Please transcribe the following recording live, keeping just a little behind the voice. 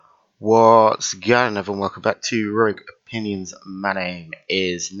What's going on, everyone? Welcome back to Rogue Opinions. My name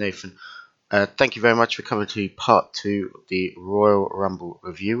is Nathan. Thank you very much for coming to part 2 of the Royal Rumble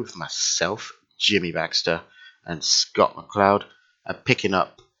review with myself, Jimmy Baxter, and Scott McLeod, picking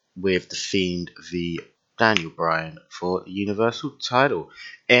up with The Fiend v Daniel Bryan for the Universal title.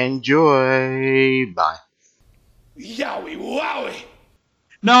 Enjoy! Bye. Yowie wowie!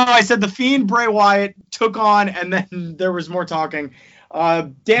 No, I said The Fiend, Bray Wyatt took on, and then there was more talking.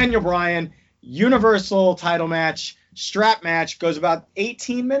 Daniel Bryan, Universal title match, strap match, goes about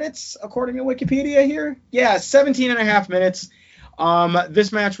 18 minutes, according to Wikipedia here. Yeah, 17 and a half minutes.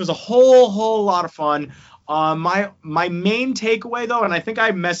 This match was a whole lot of fun. My main takeaway, though, and I think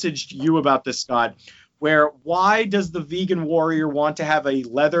I messaged you about this, Scott, why does the Vegan Warrior want to have a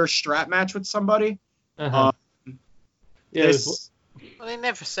leather strap match with somebody? Yeah, Well, they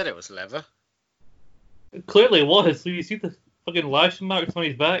never said it was leather. it clearly was. So you see the fucking lash marks on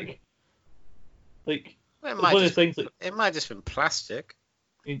his back. Like, Well, it's one of the things that it might have just been plastic.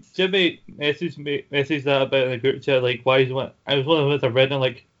 Jimmy messaged that about in the group chat. Like, why is one? I was one of the ones I read and I'm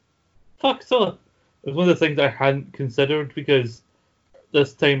like, fuck. So it was one of the things I hadn't considered because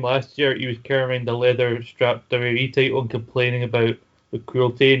this time last year he was carrying the leather strapped WWE title and complaining about the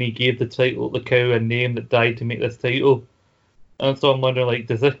cruelty, and he gave the cow a name that died to make this title. And so I'm wondering, like,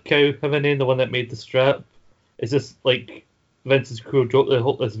 does this cow have a name, the one that made the strap? Is this like Vince's cruel joke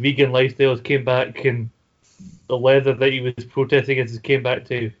that this vegan lifestyle came back and the leather that he was protesting against came back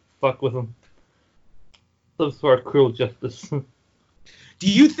to fuck with him? Some sort of cruel justice.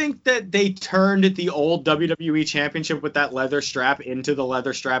 Do you think that they turned the old WWE Championship with that leather strap into the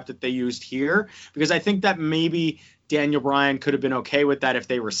leather strap that they used here? Because I think that maybe Daniel Bryan could have been okay with that if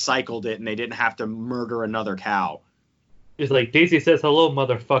they recycled it and they didn't have to murder another cow. He's like, Daisy says hello,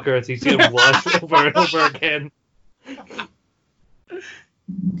 motherfucker, as he's getting washed over and over again.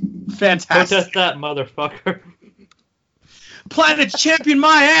 Fantastic. Protest that, motherfucker. Planet's champion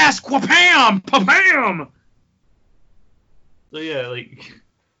my ass! Quapam! Papam! So yeah, like,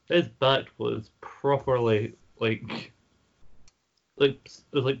 his back was properly,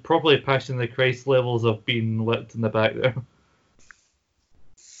 properly passing the Christ levels of being whipped in the back there.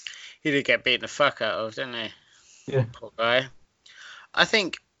 He did get beaten the fuck out of, didn't he? Yeah. Poor guy. I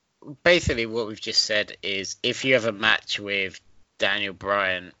think basically what we've just said is if you have a match with Daniel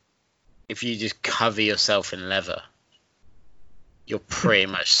Bryan, if you just cover yourself in leather, you're pretty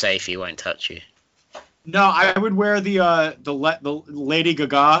much safe. He won't touch you. No, I would wear the Lady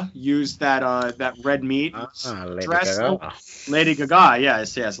Gaga used that red meat Lady dress. Gaga. Lady Gaga,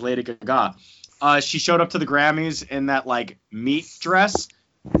 yes, Lady Gaga. She showed up to the Grammys in that like meat dress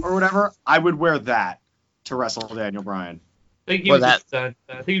or whatever. I would wear that to wrestle Daniel Bryan. I think he was just That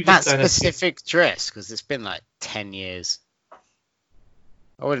specific dress, because it's been like 10 years.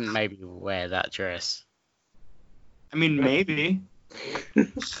 I wouldn't maybe wear that dress. I mean, maybe. I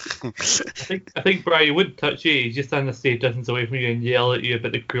think Bryan wouldn't touch you. He's just stand a safe distance away from you and yell at you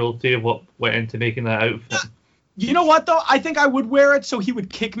about the cruelty of what went into making that outfit. You know what though? I think I would wear it so he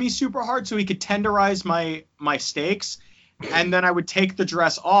would kick me super hard, so he could tenderize my steaks, and then I would take the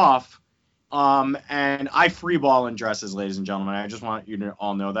dress off. And I free ball in dresses, ladies and gentlemen. I just want you to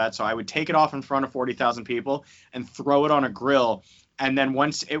all know that. So I would take it off in front of 40,000 people and throw it on a grill. And then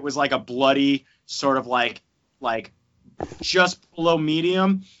once it was like a bloody sort of like just below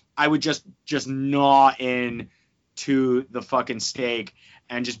medium, I would just gnaw in to the fucking steak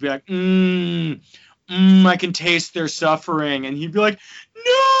and just be like, I can taste their suffering. And he'd be like,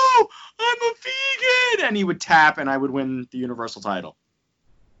 no, I'm a vegan. And he would tap and I would win the Universal title.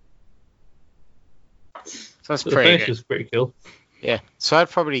 So that's pretty good. Is pretty cool. Yeah. So I'd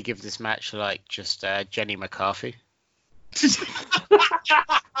probably give this match like just Jenny McCarthy.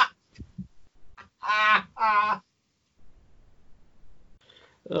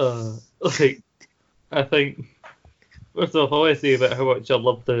 I think first off, I want to say about how much I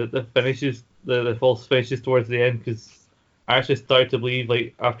love the finishes, the false finishes towards the end, because I actually started to believe,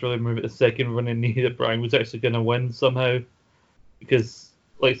 like, after they moved the second running knee, that Bryan was actually going to win somehow, because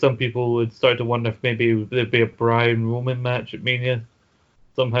like some people would start to wonder if maybe there'd be a Bryan Roman match at Mania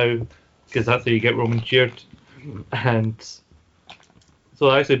somehow, because that's how you get Roman cheered. And so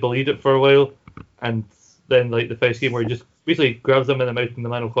I actually believed it for a while, and then like the first game where he just basically grabs him in the mouth and the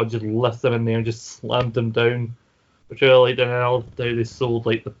man of God just lifts him in there and just slammed him down, which I really liked. And I loved how they sold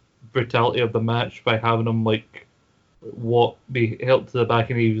like the brutality of the match by having him like be helped to the back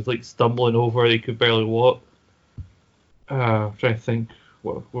and he was like stumbling over, he could barely walk. I'm trying to think.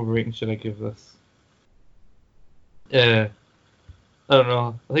 What rating should I give this? I don't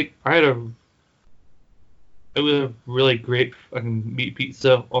know. I think I had it was a really great fucking meat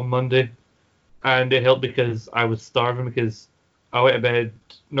pizza on Monday, and it helped because I was starving because I went to bed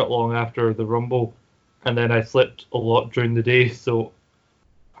not long after the Rumble, and then I slept a lot during the day, so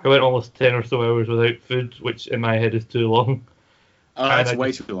I went almost 10 or so hours without food, which in my head is too long. Oh, And that's I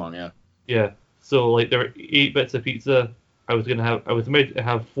way just- too long. Yeah. Yeah, so like there were 8 bits of pizza. I was made to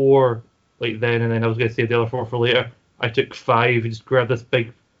have 4 like then, and then I was gonna save the other 4 for later. I took 5 and just grabbed this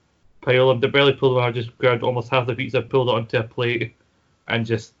big pile of. They barely pulled them out. I just grabbed almost half the pizza, pulled it onto a plate, and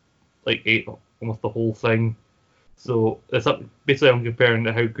just like ate almost the whole thing. So it's up. Basically, I'm comparing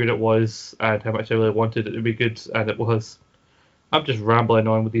how good it was and how much I really wanted it to be good, and it was. I'm just rambling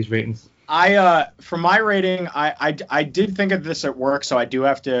on with these ratings. For my rating, I did think of this at work, so I do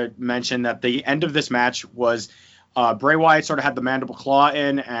have to mention that the end of this match was Bray Wyatt sort of had the mandible claw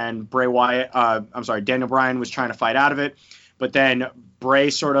in, and Daniel Bryan was trying to fight out of it, but then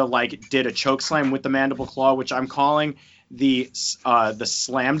Bray sort of like did a choke slam with the mandible claw, which I'm calling the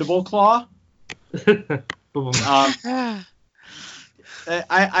slamdable claw.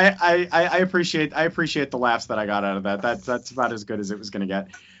 I appreciate the laughs that I got out of that. That's about as good as it was going to get.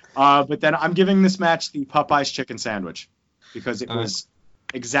 But then I'm giving this match the Popeyes chicken sandwich because it was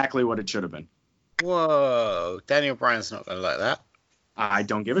exactly what it should have been. Whoa, Daniel Bryan's not going to like that. I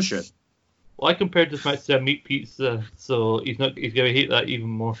don't give a shit. Well, I compared this match to a meat pizza, so he's gonna hate that even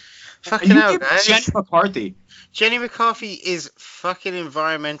more. Fucking And you hell, give guys. Jenny McCarthy Jenny McCarthy is fucking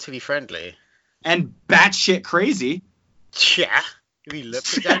environmentally friendly. and batshit crazy. Yeah. Have you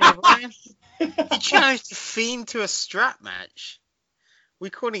looked at Daniel Bryan? He challenged the Fiend to a strap match. We're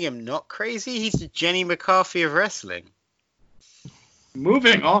calling him not crazy? He's the Jenny McCarthy of wrestling.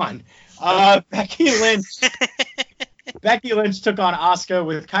 Moving on. Becky Lynch took on Asuka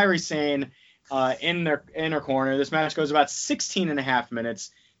with Kairi Sane in her corner. This match goes about 16 and a half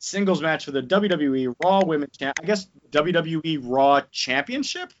minutes. Singles match for the WWE Raw Women's WWE Raw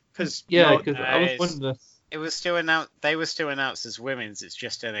Championship. Because I was wondering this. It was still announced. They were still announced as women's. It's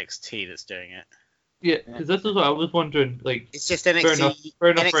just NXT that's doing it. Yeah, because this is what I was wondering. Like, It's just NXT.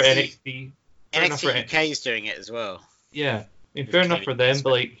 fair enough for NXT. Fair enough for NXT UK is doing it as well. Yeah, fair enough for them,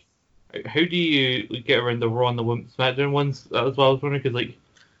 but like, how do you get around the Raw and the SmackDown ones? That was what I was wondering, because like,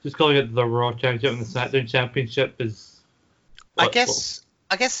 just calling it the Raw Championship and the SmackDown Championship is. I guess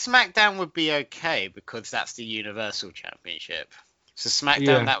SmackDown would be okay because that's the Universal Championship. So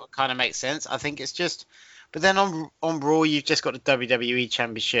SmackDown, that would kind of make sense. I think it's just, but then on Raw you've just got the WWE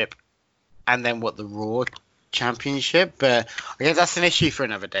Championship, and then the Raw Championship. But I guess that's an issue for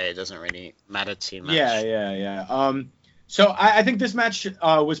another day. It doesn't really matter too much. Yeah. So I think this match this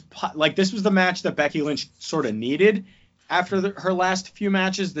was the match that Becky Lynch sort of needed after her last few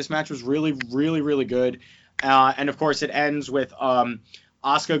matches. This match was really, really, really good. And of course, it ends with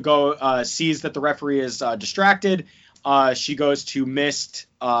Asuka sees that the referee is distracted. She goes to mist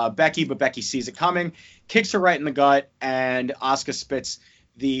Becky, but Becky sees it coming, kicks her right in the gut, and Asuka spits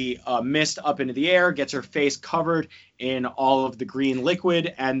the mist up into the air, gets her face covered in all of the green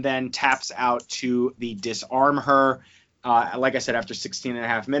liquid, and then taps out to disarm her. Like I said, after 16 and a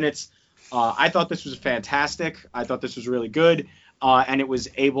half minutes. I thought this was fantastic. I thought this was really good. And it was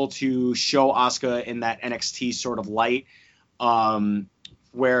able to show Asuka in that NXT sort of light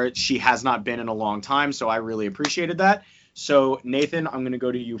where she has not been in a long time. So I really appreciated that. So, Nathan, I'm going to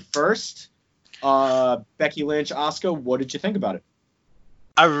go to you first. Becky Lynch, Asuka, what did you think about it?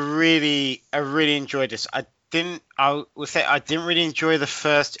 I really enjoyed this. I didn't really enjoy the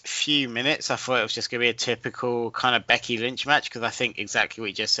first few minutes. I thought it was just going to be a typical kind of Becky Lynch match because I think exactly what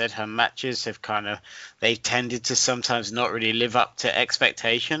you just said. Her matches have they've tended to sometimes not really live up to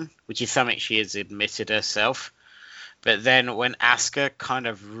expectation, which is something she has admitted herself. But then when Asuka kind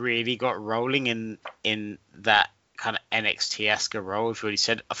of really got rolling in that kind of NXT Asuka role, as really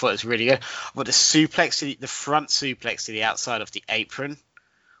said, I thought it was really good. But the front suplex to the outside of the apron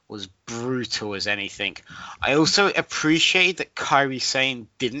was brutal as anything. I also appreciate that Kairi Sane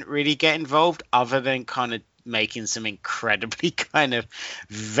didn't really get involved other than kind of making some incredibly kind of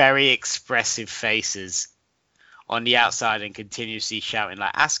very expressive faces on the outside and continuously shouting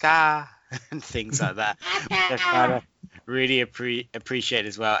like Asuka and things like that. I kind of really appreciate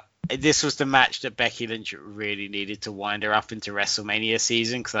as well. This was the match that Becky Lynch really needed to wind her up into WrestleMania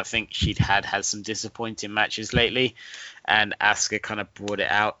season because I think she'd had some disappointing matches lately, and Asuka kind of brought it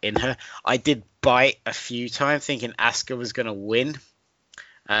out in her. I did bite a few times thinking Asuka was going to win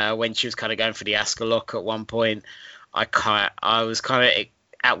when she was kind of going for the Asuka lock at one point. I was kind of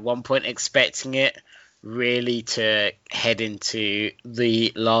at one point expecting it really to head into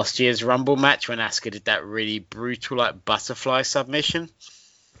the last year's Rumble match when Asuka did that really brutal like butterfly submission.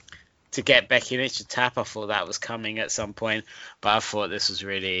 to get Becky Lynch to tap. I thought that was coming at some point, but I thought this was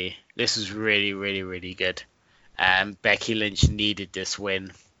really, really good. Becky Lynch needed this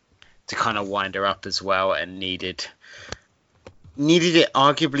win to kind of wind her up as well, and needed it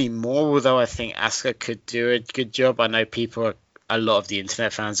arguably more, although I think Asuka could do a good job. I know a lot of the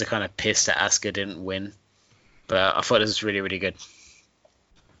internet fans are kind of pissed that Asuka didn't win, but I thought this was really good.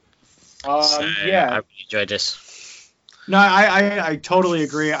 Yeah. I really enjoyed this. No, I totally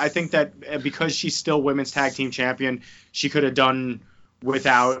agree. I think that because she's still women's tag team champion, she could have done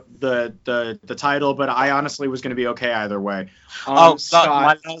without the title, but I honestly was going to be okay either way.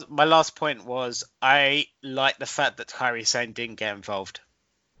 Scott, my last point was I like the fact that Kairi Sane didn't get involved.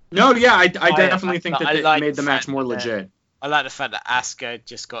 No, yeah, I definitely think that it made the match more legit. I like the fact that Asuka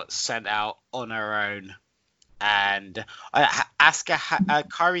just got sent out on her own. And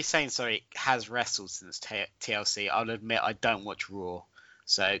Kairi Sane, has wrestled since TLC. I'll admit I don't watch Raw.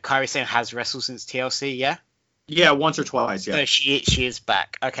 So Kairi Sane has wrestled since TLC, yeah? Yeah, once or twice, yeah. So she is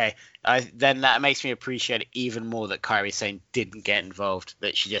back. Okay. Then that makes me appreciate it even more that Kairi Sane didn't get involved,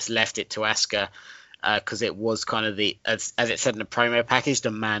 that she just left it to Asuka, because it was kind of as it said in the promo package,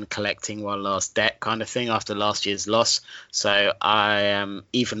 the man collecting one last debt kind of thing after last year's loss. So I am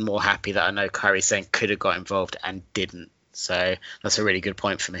even more happy that I know Kairi Sane could have got involved and didn't. So that's a really good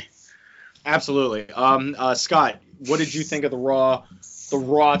point for me. Absolutely. Scott, what did you think of the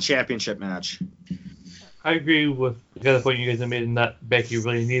Raw Championship match? I agree with the other point you guys have made in that Becky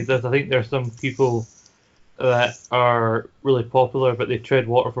really needs this. I think there's some people that are really popular, but they tread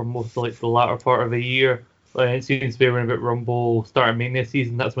water for most of the latter part of the year. It seems to be around about Rumble, start of Mania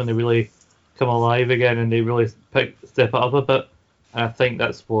season. That's when they really come alive again and they really step it up a bit. And I think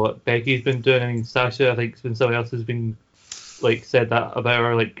that's what Becky's been doing. I mean, Sasha, I think somebody else has been said that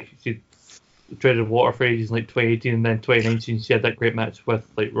about her. She treaded water for ages in 2018, and then 2019 she had that great match with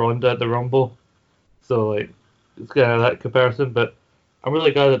Ronda at the Rumble. So it's kind of that comparison, but I'm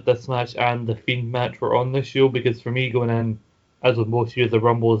really glad that this match and the Fiend match were on this show, because for me going in, as with most years, the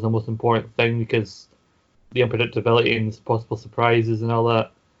Rumble is the most important thing because the unpredictability and possible surprises and all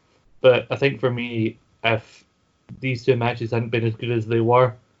that. But I think for me, if these two matches hadn't been as good as they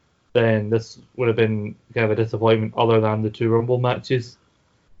were, then this would have been kind of a disappointment other than the two Rumble matches.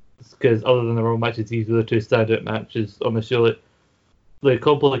 Because other than the Rumble matches, these were the two standout matches on the show. The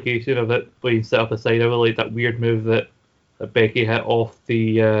complication of it being set up aside, I really like that weird move that Becky hit off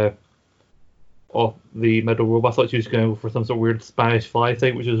the middle rope. I thought she was going to go for some sort of weird Spanish fly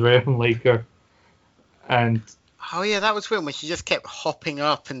thing, which was very unlike her. And oh yeah, that was weird when she just kept hopping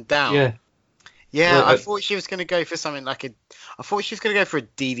up and down. Yeah. Yeah, Well, I thought she was going to go for something I thought she was going to go for a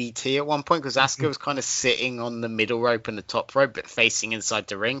DDT at one point, because Asuka was kind of sitting on the middle rope and the top rope, but facing inside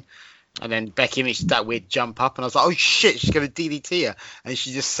the ring. And then Becky did that weird jump up, and I was like, oh shit, she's going to DDT her. And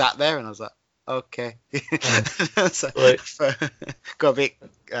she just sat there, and I was like, okay. Got a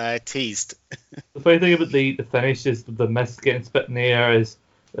bit teased. The funny thing about the finish is the mist getting spit in the air is,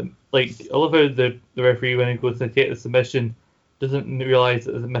 I love how the referee, when he goes to take the submission, doesn't realise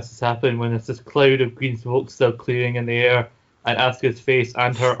that the mist has happened when it's this cloud of green smoke still clearing in the air, and Asuka's face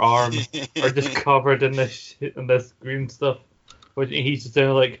and her arm are just covered in this green stuff. Which he's just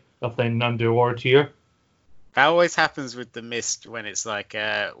doing nothing underwater here. That always happens with the mist when it's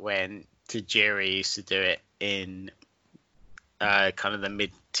when Tajiri used to do it in kind of the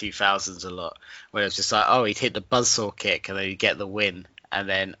mid 2000s a lot, where it's just he'd hit the buzzsaw kick and then he'd get the win. And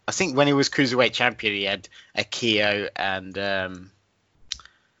then I think when he was cruiserweight champion, he had Akio and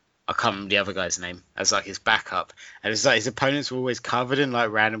I can't remember the other guy's name as his backup. And it's his opponents were always covered in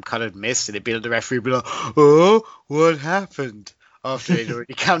random coloured mist, and it'd be the referee would be like, "Oh, what happened?" After he'd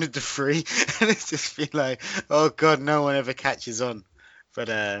already counted to 3, and it's just be like, "Oh God, no one ever catches on." But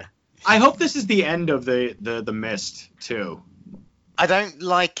I hope this is the end of the mist too. I don't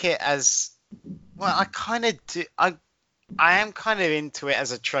like it as well. I kind of do. I am kind of into it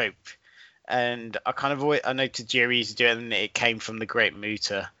as a trope, and I know Tajiri used to do it, and it came from the Great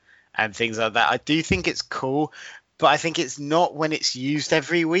Muta and things like that. I do think it's cool, but I think it's not when it's used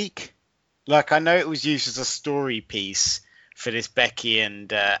every week. I know it was used as a story piece for this Becky and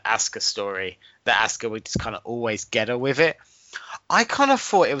Asuka story, that Asuka would just kind of always get her with it. I kind of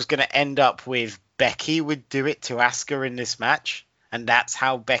thought it was going to end up with Becky would do it to Asuka in this match, and that's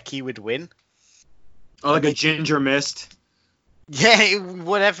how Becky would win. Oh, like a ginger mist. Yeah,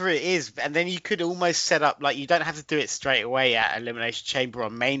 whatever it is. And then you could almost set up, you don't have to do it straight away at Elimination Chamber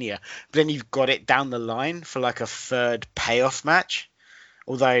on Mania, but then you've got it down the line for a third payoff match.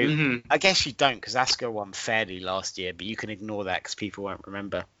 Although, I guess you don't, because Asuka won fairly last year, but you can ignore that because people won't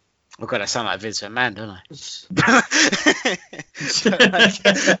remember. Oh god, I sound like Vince McMahon, don't I?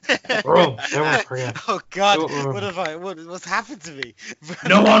 Bro, never forget. Oh god, Don't what's happened to me?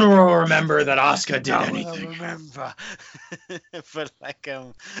 No one will remember that Asuka did No one will anything. remember. But like,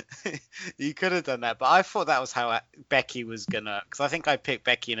 you could have done that. But I thought that was how Becky was gonna. Because I think I picked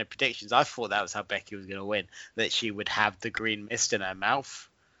Becky in her predictions. I thought that was how Becky was gonna win. That she would have the green mist in her mouth,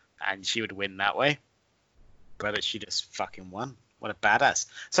 and she would win that way. But she just fucking won. What a badass.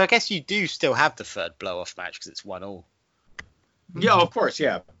 So I guess you do still have the third blow-off match because it's 1-1. Yeah, of course,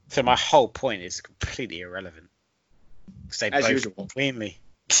 yeah. So my whole point is completely irrelevant. Because they As both usual. cleanly.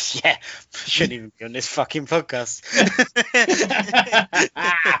 Yeah, shouldn't even be on this fucking podcast.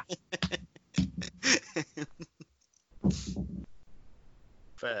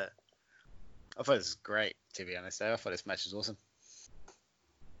 But I thought this was great, to be honest. I thought this match was awesome.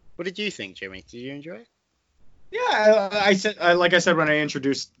 What did you think, Jimmy? Did you enjoy it? Yeah, I said, like I said when I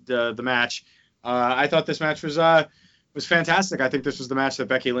introduced the match, I thought this match was fantastic. I think this was the match that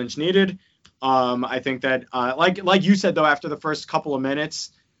Becky Lynch needed. I think that like you said though, after the first couple of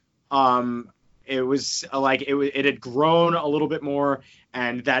minutes, it was it had grown a little bit more,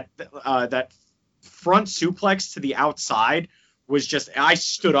 and that front suplex to the outside was just, I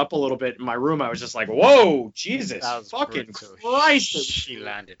stood up a little bit in my room. I was just like, whoa, Jesus, That was fucking brutal. Christ. She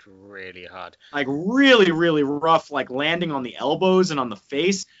landed really hard. Like really, really rough, like landing on the elbows and on the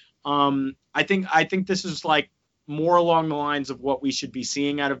face. I think this is like more along the lines of what we should be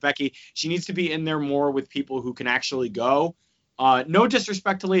seeing out of Becky. She needs to be in there more with people who can actually go. No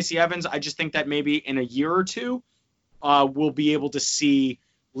disrespect to Lacey Evans. I just think that maybe in a year or two, we'll be able to see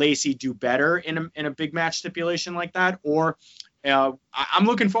Lacey do better in a big match stipulation like that. Or I'm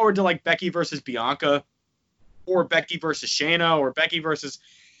looking forward to like Becky versus Bianca, or Becky versus Shayna, or Becky versus,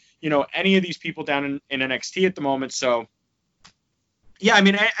 any of these people down in NXT at the moment. So, yeah, I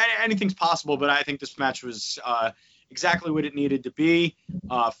mean, anything's possible, but I think this match was exactly what it needed to be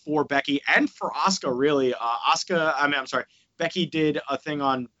for Becky and for Asuka, really. Becky did a thing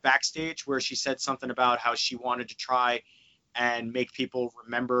on backstage where she said something about how she wanted to try and make people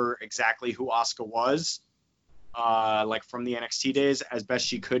remember exactly who Asuka was, like from the NXT days, as best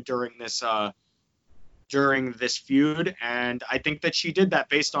she could during this feud. And I think that she did that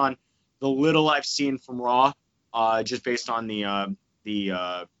based on the little I've seen from Raw, just based on the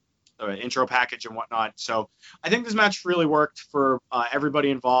intro package and whatnot. So I think this match really worked for everybody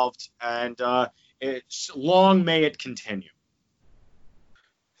involved, and it's long may it continue.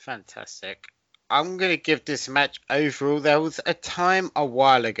 Fantastic. I'm going to give this match overall. There was a time a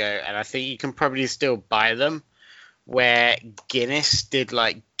while ago, and I think you can probably still buy them, where Guinness did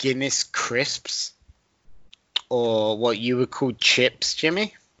like Guinness crisps, or what you would call chips,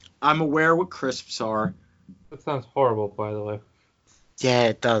 Jimmy. I'm aware what crisps are. That sounds horrible, by the way. Yeah,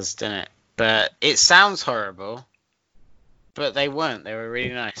 it does, doesn't it? But it sounds horrible, but they weren't. They were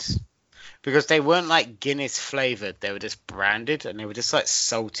really nice. Because they weren't like Guinness flavored. They were just branded, and they were just like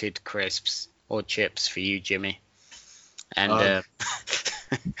salted crisps or chips for you, Jimmy. And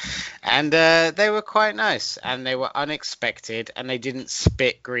and they were quite nice, and they were unexpected, and they didn't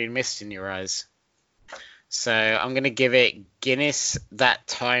spit green mist in your eyes. So I'm gonna give it Guinness that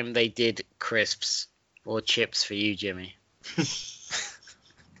time they did crisps or chips for you, Jimmy.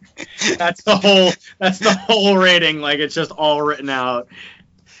 That's the whole rating. Like, it's just all written out.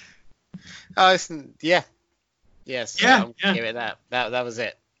 Oh, yeah. Yes. Yeah, I'm gonna give it that. That was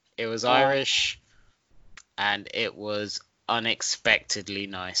it. It was Irish, and it was unexpectedly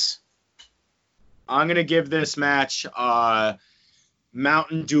nice. I'm gonna give this match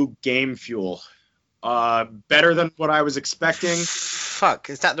Mountain Dew Game Fuel. Better than what I was expecting. Fuck,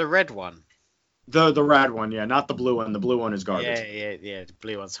 is that the red one? The red one, yeah, not the blue one. The blue one is garbage. Yeah. The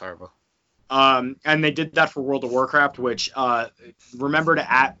blue one's horrible. And they did that for World of Warcraft, which remember to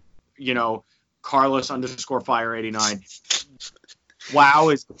 @ Carlos_Fire89. WoW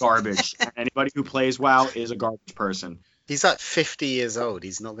is garbage. And anybody who plays WoW is a garbage person. He's like 50 years old.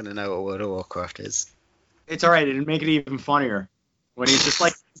 He's not going to know what World of Warcraft is. It's all right. It'd make it even funnier when he's just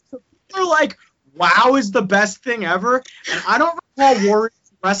like, they're like, WoW is the best thing ever. And I don't recall Warriors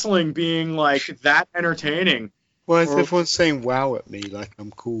Wrestling being like that entertaining. Why is everyone saying wow at me like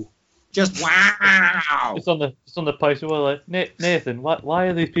I'm cool? Just wow. It's on the poster. We're like, Nathan, why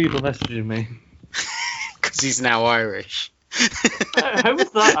are these people messaging me? Because he's now Irish. How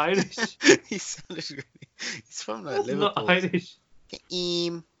was that Irish? He sounded really... He's from like That's Liverpool. not Irish.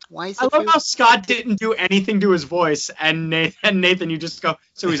 Why is I it love how Scott didn't do anything to his voice, and Nathan, you just go,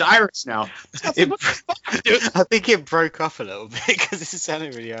 so he's Irish now. Scott's like, what the fuck, dude? I think it broke up a little bit because it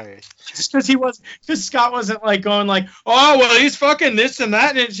sounded really Irish. Just because Scott wasn't like going like, oh well, he's fucking this and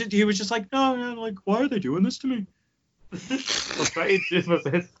that, and he was just like, no, like, why are they doing this to me? I'll try to do my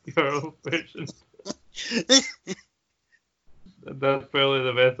best Carl version. That's probably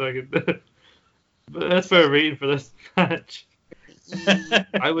the best I can do. But that's for a rating for this match.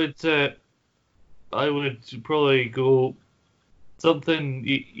 I would probably go something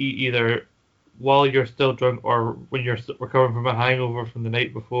either while you're still drunk or when you're recovering from a hangover from the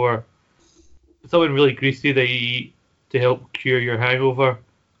night before. Something really greasy that you eat to help cure your hangover,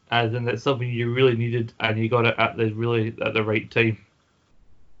 as in that's something you really needed and you got it at the right time.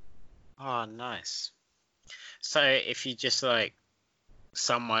 Oh, nice. So if you just like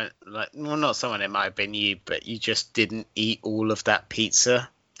someone like, well, not someone, it might have been you, but you just didn't eat all of that pizza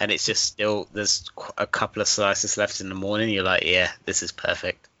and it's just still there's a couple of slices left in the morning, you're like, yeah, this is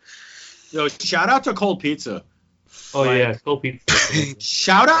perfect. Yo, shout out to cold pizza. Oh Like- yeah, cold pizza.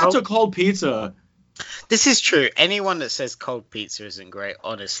 Shout out to cold pizza. This is true. Anyone that says cold pizza isn't great,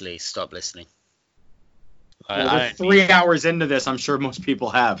 honestly, stop listening. Well, I we're don't 3 hours into this, I'm sure most people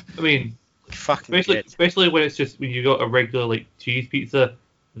have. I mean, fucking good. especially when it's just when you got a regular like cheese pizza,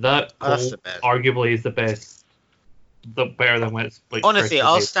 that Oh, that's cold the best. arguably is the best. The better than when it's like Honestly, freshly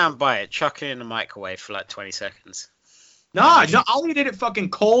I'll baked. stand by it. Chuck it in the microwave for like 20 seconds. Nah, no, I'll eat it at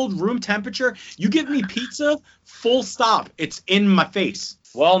fucking cold room temperature. You give me pizza, full stop. It's in my face.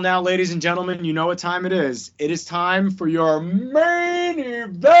 Well, now, ladies and gentlemen, you know what time it is. It is time for your main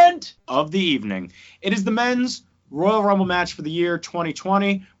event of the evening. It is the men's Royal Rumble match for the year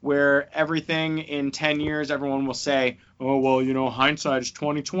 2020, where everything in 10 years, everyone will say, oh, well, you know, hindsight is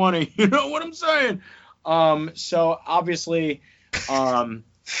 2020. You know what I'm saying? So obviously, thank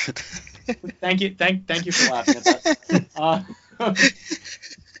you for laughing at that.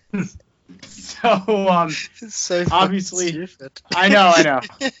 So obviously- stupid. I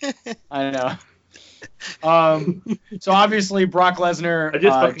know. So obviously Brock Lesnar I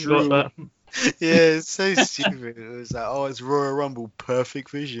just fucking drew. got that. Yeah, it's so stupid. It was like, oh, it's Royal Rumble,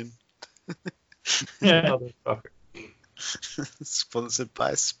 perfect vision. Motherfucker. Sponsored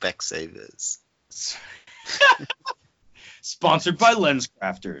by Specsavers. Sponsored by Lens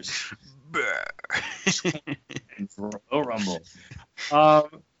Crafters Brr. and Royal Rumble.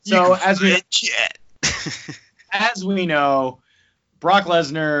 So as we know, Brock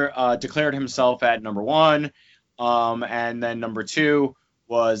Lesnar declared himself at number 1, and then number 2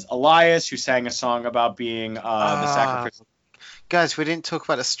 was Elias, who sang a song about being the sacrificial. Guys, we didn't talk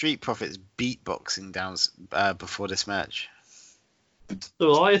about the Street Profits beatboxing down before this match. So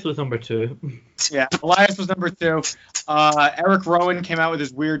Elias was number 2. Yeah, Elias was number 2. Eric Rowan came out with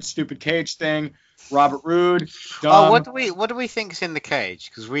his weird, stupid cage thing. Robert Roode. Oh, what do we think is in the cage?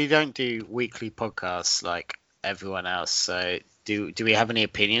 Because we don't do weekly podcasts like everyone else. So do we have any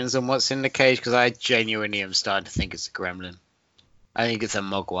opinions on what's in the cage? Because I genuinely am starting to think it's a gremlin. I think it's a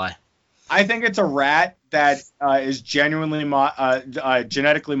mogwai. I think it's a rat that is genuinely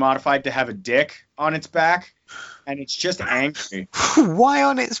genetically modified to have a dick on its back, and it's just angry. Why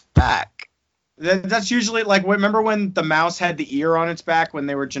on its back? That's usually like, remember when the mouse had the ear on its back when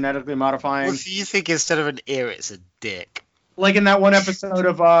they were genetically modifying? What do you think instead of an ear, it's a dick? Like in that one episode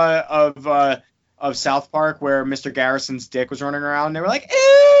of South Park where Mr. Garrison's dick was running around, and they were like,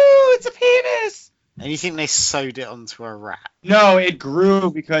 "Ew, it's a penis." And you think they sewed it onto a rat? No, it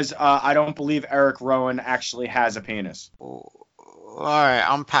grew because I don't believe Eric Rowan actually has a penis. Oh, all right,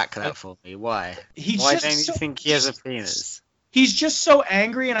 unpack that for me. Why? Why don't you think he has a penis? He's just so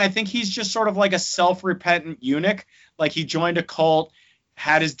angry, and I think he's just sort of like a self-repentant eunuch. Like he joined a cult,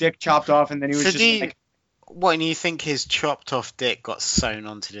 had his dick chopped off, and then he was like... What, and you think his chopped off dick got sewn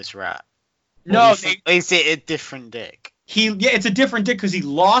onto this rat? No, is it a different dick? It's a different dick because he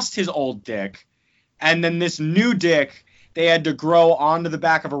lost his old dick, and then this new dick they had to grow onto the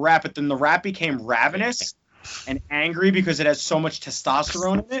back of a rat, but then the rat became ravenous and angry because it has so much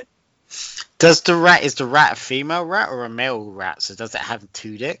testosterone in it. Is the rat a female rat or a male rat? So does it have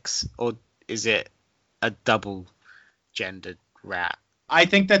 2 dicks, or is it a double gendered rat? I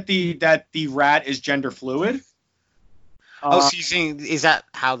think that the rat is gender fluid. So you think, is that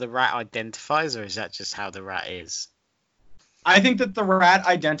how the rat identifies, or is that just how the rat is? I think that the rat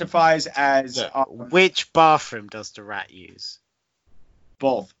identifies as which bathroom does the rat use?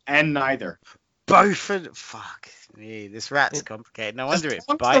 Both and neither. Both of fuck me. This rat's complicated. No wonder it As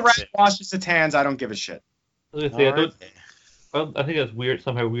long as bites the rat it. washes its hands, I don't give a shit. I was gonna say, Alright. I think that's weird,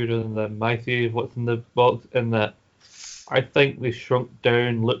 somehow weirder than my theory of what's in the box, in that I think they shrunk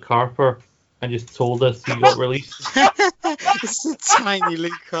down Luke Harper and just told us he got released. It's a tiny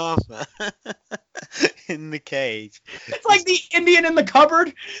Luke Harper in the cage. It's like the Indian in the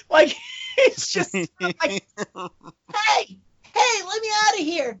cupboard. Like, it's just like, hey, let me out of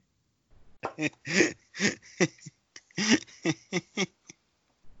here.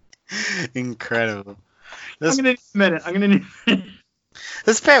 Incredible. I'm gonna need a minute.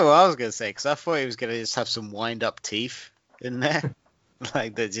 That's about what I was gonna say, because I thought he was gonna just have some wind-up teeth in there,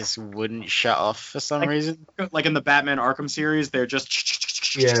 like that just wouldn't shut off for some reason. Like in the Batman Arkham series, they're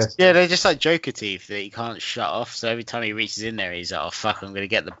just Yeah. Yeah, they're just like Joker teeth that he can't shut off. So every time he reaches in there, he's like, "Oh fuck, I'm gonna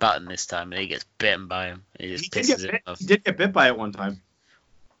get the button this time," and he gets bitten by him. He just pisses it off. He did get bit by it one time.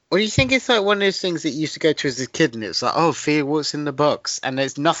 Well, you think it's like one of those things that you used to go to as a kid, and it's like, "Oh, feel what's in the box," and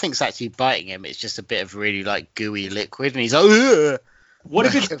there's nothing's actually biting him. It's just a bit of really like gooey liquid, and he's like, "Ugh." What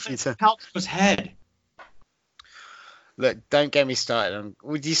if Like, it's every time. Paltrow's head? Look, don't get me started.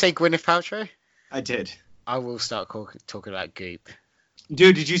 Would you say Gwyneth Paltrow? I did. I will start talking about Goop.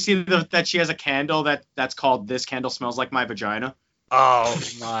 Dude, did you see that she has a candle that's called "This Candle Smells Like My Vagina"? Oh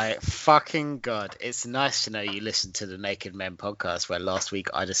my fucking god. It's nice to know you listened to the Naked Men podcast where last week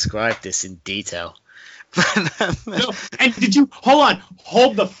I described this in detail. No, and did you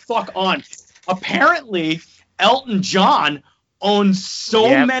hold the fuck on. Apparently, Elton John owns so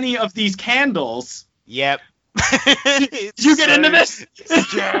Yep. many of these candles. Yep. Did you get into this?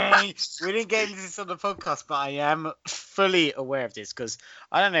 Strange. We didn't get into this on the podcast, but I am fully aware of this because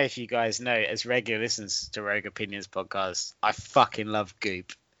I don't know if you guys know, as regular listeners to Rogue Opinions podcast, I fucking love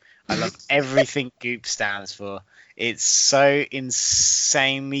Goop. I love everything Goop stands for. It's so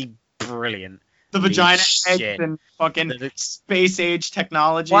insanely brilliant. The vagina Shit. eggs and fucking That it's- space age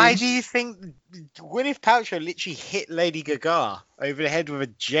technology. Why do you think Gwyneth Paltrow literally hit Lady Gaga over the head with a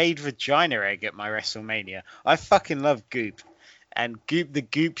jade vagina egg at my WrestleMania? I fucking love Goop. And Goop, the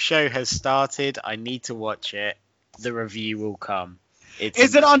Goop show has started. I need to watch it. The review will come.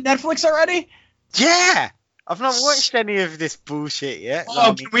 Is it on Netflix already? Yeah! I've not watched any of this bullshit yet.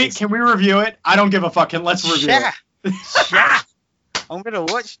 Oh, can we review it? I don't give a fuck. Let's review Yeah. it. Yeah. I'm gonna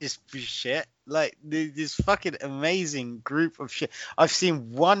watch this shit. Like this fucking amazing group of shit. I've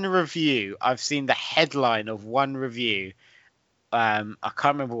seen one review. I've seen the headline of one review. I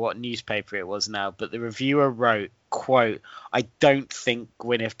can't remember what newspaper it was now, but the reviewer wrote, quote, "I don't think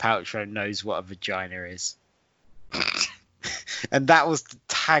Gwyneth Paltrow knows what a vagina is." And that was the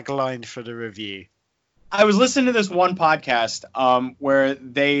tagline for the review. I was listening to this one podcast where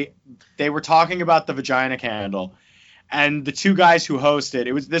they were talking about the vagina candle, and the two guys who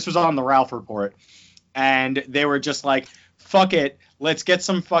hosted this was on the Ralph Report, and they were just like, "Fuck it, let's get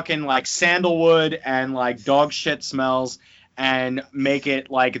some fucking like sandalwood and like dog shit smells, and make it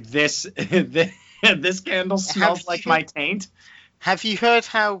like this." This candle smells like my taint. Have you heard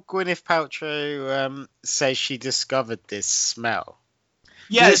how Gwyneth Paltrow says she discovered this smell?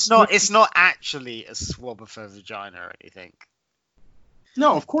 Yes, It's not actually a swab of her vagina or anything.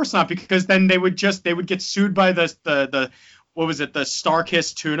 No, of course not, because then they would get sued by the what was it, the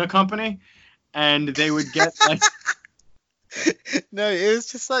Starkiss Tuna Company, and they would get like No, it was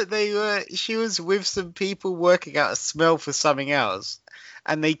just like she was with some people working out a smell for something else,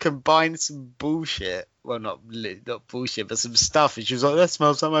 and they combined some bullshit. Well, not bullshit, but some stuff, and she was like, "That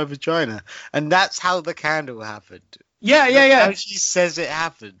smells like my vagina," and that's how the candle happened. yeah. How she says it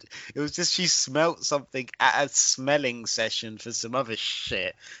happened. It was just she smelt something at a smelling session for some other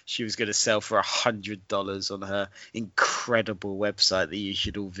shit she was going to sell for $100 on her incredible website that you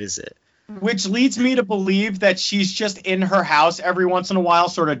should all visit. Which leads me to believe that she's just in her house every once in a while,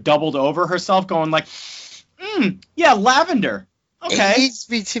 sort of doubled over herself, going like, yeah, lavender. Okay. It leads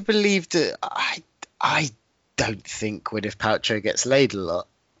me to believe that I don't think Gwyneth Paltrow gets laid a lot.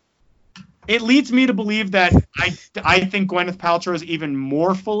 It leads me to believe that I think Gwyneth Paltrow is even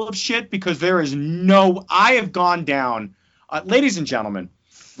more full of shit, because there is I have gone down, ladies and gentlemen,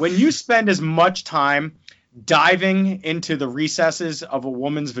 when you spend as much time diving into the recesses of a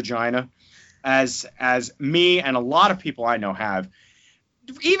woman's vagina as me and a lot of people I know have,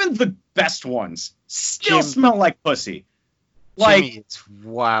 even the best ones still smell like pussy. Like, Jimmy is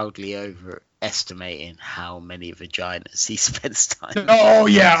wildly overestimating how many vaginas he spends time. oh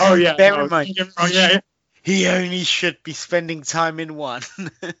yeah. Bear in mind, Oh yeah. he only should be spending time in one.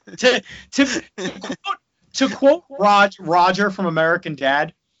 To quote Roger from American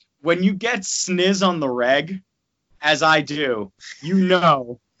Dad, when you get sniz on the reg, as I do, you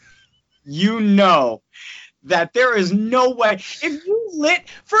know that there is no way. If you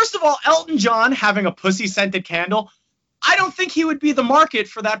first of all, Elton John having a pussy scented candle, I don't think he would be the market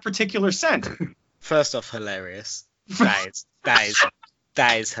for that particular scent. First off, hilarious.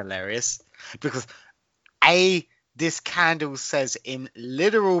 That is hilarious, because this candle says in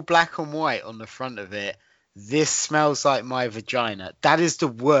literal black and white on the front of it, "This smells like my vagina." That is the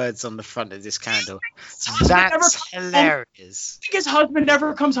words on the front of this candle. That's hilarious. I think his husband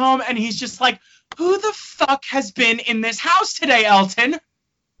never comes home and he's just like, "Who the fuck has been in this house today, Elton?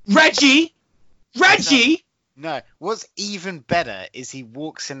 Reggie? No, what's even better is he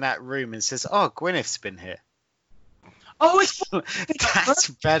walks in that room and says, "Oh, Gwyneth's been here." Oh, it's That's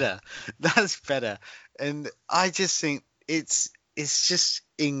better. That's better. And I just think it's just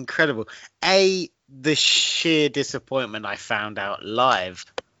incredible. The sheer disappointment I found out live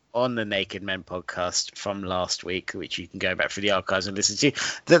on the Naked Men podcast from last week, which you can go back through the archives and listen to,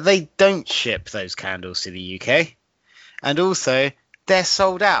 that they don't ship those candles to the UK. And also, they're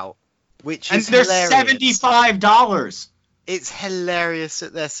sold out, which is they're hilarious. $75. It's hilarious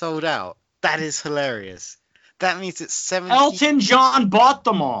that they're sold out. That is hilarious. That means it's 70. Elton John bought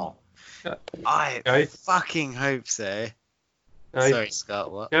them all. I fucking hope so. Sorry,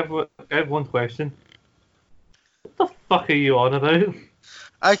 Scott, what? I have one question. What the fuck are you on about?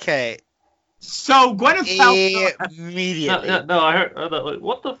 Okay. So, Gwyneth Paltrow... Immediately. No, I heard that. Like,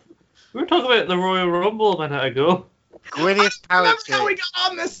 what the... We were talking about the Royal Rumble a minute ago. Gwyneth That's how we Paltrow.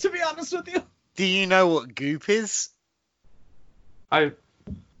 got on this, to be honest with you. Do you know what Goop is?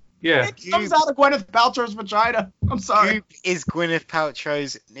 Yeah. It comes out of Gwyneth Paltrow's vagina. I'm sorry. Goop is Gwyneth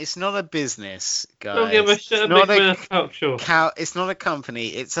Paltrow's. It's not a business, guys. Don't give a shit It's about not Gwyneth Paltrow. It's not a company.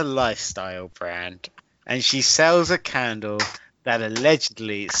 It's a lifestyle brand, and she sells a candle that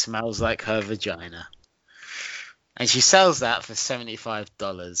allegedly smells like her vagina, and she sells that for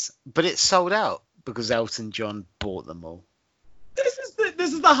 $75. But it's sold out because Elton John bought them all.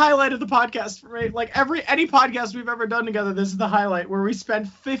 This is the highlight of the podcast for me. Like any podcast we've ever done together, this is the highlight where we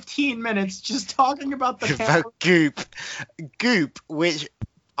spend 15 minutes just talking about the About Goop, which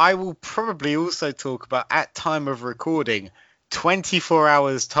I will probably also talk about at time of recording, 24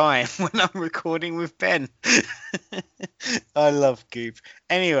 hours time when I'm recording with Ben. I love Goop.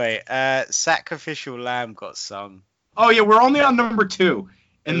 Anyway, Sacrificial Lamb got sung. Oh yeah, we're only on number 2.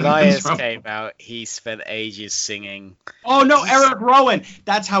 Elias came out. He spent ages singing. Oh no, Eric Rowan.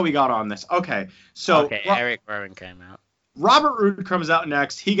 That's how we got on this. Okay, so Eric Rowan came out. Robert Roode comes out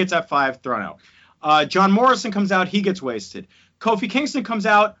next. He gets F5 thrown out. John Morrison comes out. He gets wasted. Kofi Kingston comes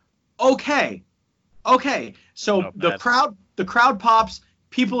out. Okay. So the crowd pops.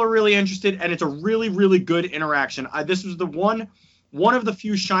 People are really interested, and it's a really, really good interaction. This was the one of the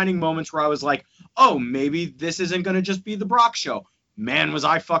few shining moments where I was like, oh, maybe this isn't going to just be the Brock show. Man, was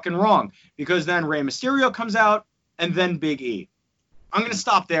I fucking wrong. Because then Rey Mysterio comes out, and then Big E. I'm going to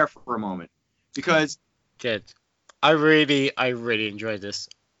stop there for a moment. Because... Good. I really enjoyed this.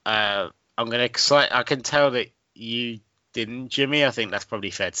 I can tell that you didn't, Jimmy. I think that's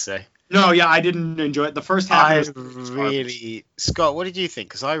probably fair to say. No, yeah, I didn't enjoy it. The first half Scott, what did you think?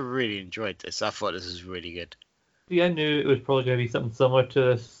 Because I really enjoyed this. I thought this was really good. Yeah, I knew it was probably going to be something similar to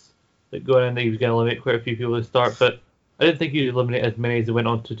this. Like going in, that he was going to eliminate quite a few people to start, but I didn't think he'd eliminate as many as he went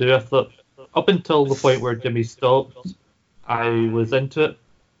on to do. I thought up until the point where Jimmy stopped, I was into it.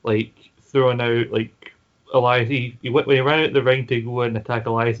 Like throwing out like Elias. When he ran out the ring to go and attack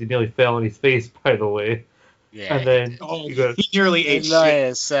Elias, he nearly fell on his face. By the way. Yeah. And then he nearly ate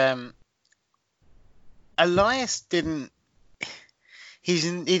Elias. Elias didn't.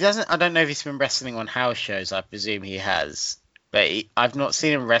 He doesn't. I don't know if he's been wrestling on house shows. I presume he has, but I've not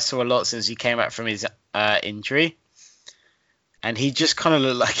seen him wrestle a lot since he came back from his injury. And he just kind of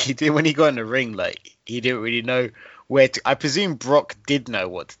looked like he did when he got in the ring. Like he didn't really know where to. I presume Brock did know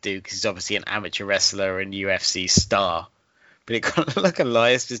what to do because he's obviously an amateur wrestler and UFC star. But it kind of looked like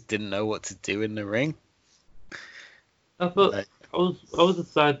Elias just didn't know what to do in the ring. I thought I was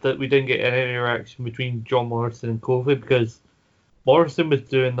sad that we didn't get any interaction between John Morrison and Kofi because Morrison was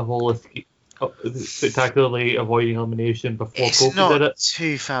doing the whole spectacularly avoiding elimination before Kofi did it.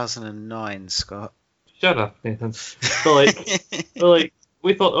 2009, Scott. Shut up, Nathan. But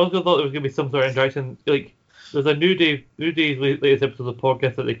we thought there was gonna be some sort of interaction. Like there's a New Day's latest episode of the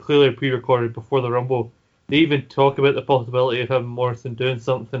podcast that they clearly pre-recorded before the Rumble. They even talk about the possibility of having Morrison doing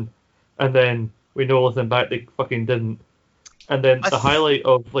something, and then we know listen back they fucking didn't. And then the highlight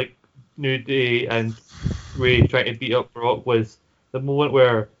of like New Day and Ray trying to beat up Brock was the moment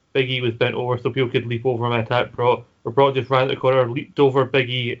where Big E was bent over so people could leap over him and attack Brock. Where Brock just ran the corner, leaped over Big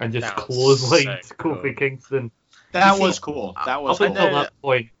E, and just clotheslined Kofi Kingston. That was cool. Up until that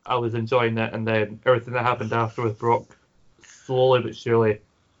point, I was enjoying it, and then everything that happened after with Brock slowly but surely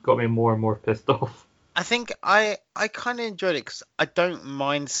got me more and more pissed off. I think I kind of enjoyed it because I don't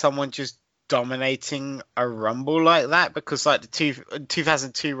mind someone just dominating a Rumble like that, because like the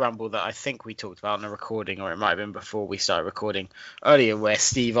 2002 Rumble that I think we talked about in the recording, or it might have been before we started recording earlier, where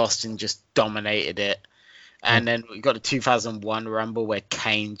Steve Austin just dominated it. And then we got the 2001 Rumble where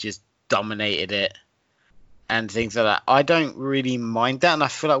Kane just dominated it and things like that. I don't really mind that, and I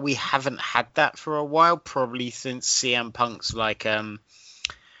feel like we haven't had that for a while, probably since CM Punk's like what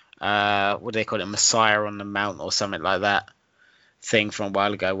do they call it, Messiah on the Mount or something like that thing from a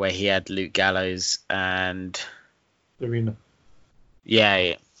while ago, where he had Luke Gallows and Arena.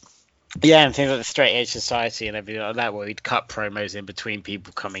 Yeah, and things like the Straight Edge Society and everything like that, where he'd cut promos in between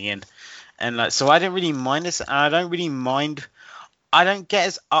people coming in, and like, so I didn't really mind this, and I don't get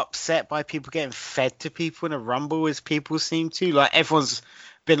as upset by people getting fed to people in a Rumble as people seem to. Like, everyone's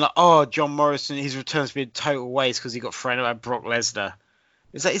been like, oh, John Morrison, his return's been a total waste because he got thrown out by Brock Lesnar.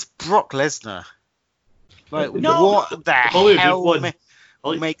 It's like, it's Brock Lesnar. Like, No. what the Hollywood hell won.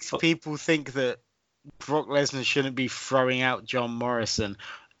 makes people think that Brock Lesnar shouldn't be throwing out John Morrison?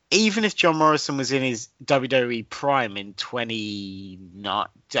 Even if John Morrison was in his WWE prime in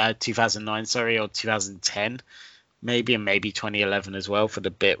 2009, or 2010, maybe 2011 as well, for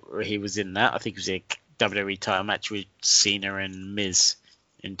the bit where he was in that. I think it was a WWE title match with Cena and Miz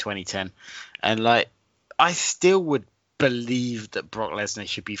in 2010. And like, I still would believe that Brock Lesnar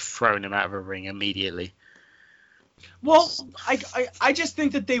should be throwing him out of a ring immediately. Well, I just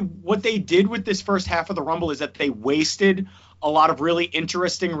think that what they did with this first half of the Rumble is that they wasted a lot of really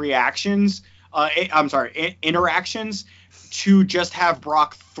interesting interactions to just have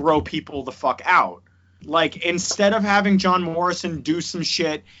Brock throw people the fuck out. Like, instead of having John Morrison do some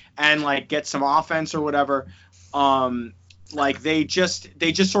shit and like get some offense or whatever, like they just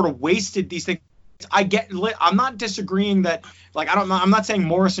sort of wasted these things. I'm not disagreeing that, like, I'm not saying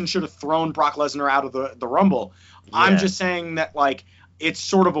Morrison should have thrown Brock Lesnar out of the Rumble. Yeah. I'm just saying that, like, it's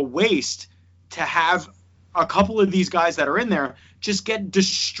sort of a waste to have a couple of these guys that are in there just get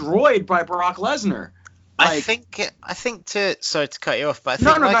destroyed by Brock Lesnar. Like, I think sorry to cut you off, but I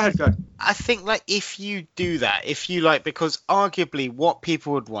think go ahead. I think, like, if you do that, because arguably what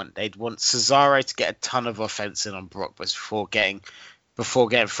people would want, they'd want Cesaro to get a ton of offense in on Brock before getting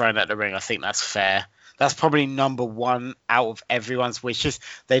thrown out the ring. I think that's fair. That's probably number one out of everyone's wishes.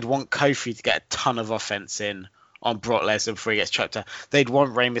 They'd want Kofi to get a ton of offense in on Brock Lesnar before he gets chucked out. They'd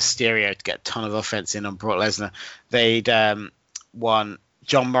want Rey Mysterio to get a ton of offense in on Brock Lesnar. They'd want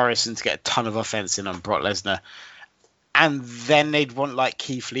John Morrison to get a ton of offense in on Brock Lesnar. And then they'd want, like,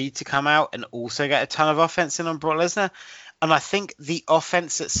 Keith Lee to come out and also get a ton of offense in on Brock Lesnar. And I think the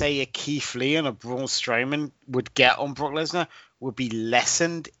offense that, say, a Keith Lee and a Braun Strowman would get on Brock Lesnar would be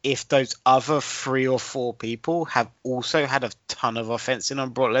lessened if those other 3 or 4 people have also had a ton of offense in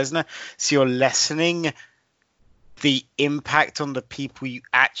on Brock Lesnar. So you're lessening the impact on the people you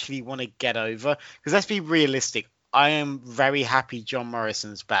actually want to get over. Because let's be realistic. I am very happy John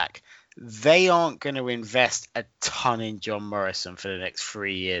Morrison's back. They aren't going to invest a ton in John Morrison for the next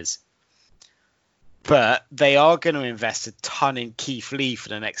 3 years. But they are going to invest a ton in Keith Lee for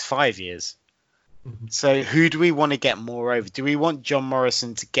the next 5 years. Mm-hmm. So who do we want to get more over? Do we want John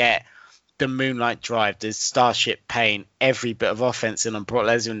Morrison to get the Moonlight Drive, the Starship Pain, every bit of offense in on Brock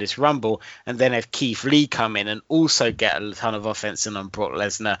Lesnar in this Rumble, and then have Keith Lee come in and also get a ton of offense in on Brock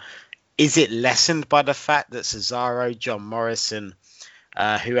Lesnar? Is it lessened by the fact that Cesaro, John Morrison,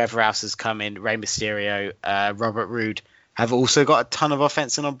 whoever else has come in, Rey Mysterio, Robert Roode, have also got a ton of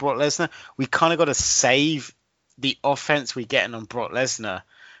offense in on Brock Lesnar? We kind of got to save the offense we get in on Brock Lesnar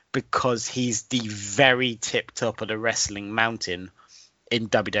because he's the very tip top of the wrestling mountain in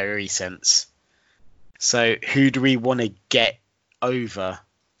WWE sense. So who do we want to get over?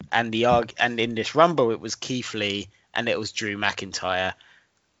 And in this Rumble, it was Keith Lee and it was Drew McIntyre.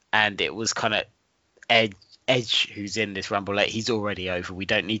 And it was kind of Edge, who's in this Rumble. Like, he's already over. We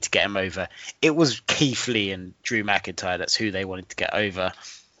don't need to get him over. It was Keith Lee and Drew McIntyre. That's who they wanted to get over.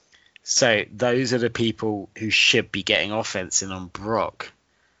 So those are the people who should be getting offense in on Brock,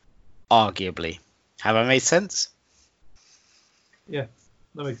 arguably. Have I made sense? Yeah,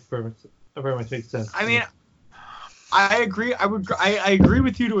 that makes very much makes sense. I mean, I agree. I agree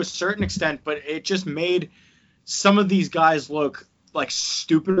with you to a certain extent, but it just made some of these guys look like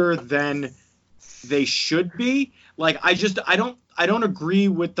stupider than they should be. Like, I don't agree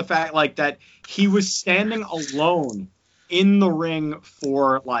with the fact, like, that he was standing alone in the ring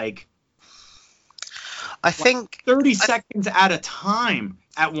for like I think 30 seconds at a time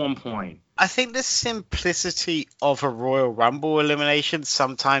at one point. I think the simplicity of a Royal Rumble elimination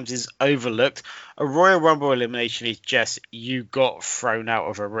sometimes is overlooked. A Royal Rumble elimination is just you got thrown out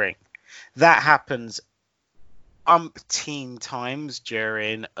of a ring. That happens umpteen times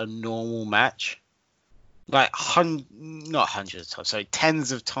during a normal match. Like, not hundreds of times, sorry,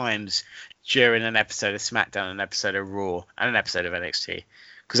 tens of times during an episode of SmackDown, an episode of Raw, and an episode of NXT.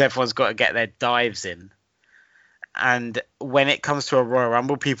 Because everyone's got to get their dives in. And when it comes to a Royal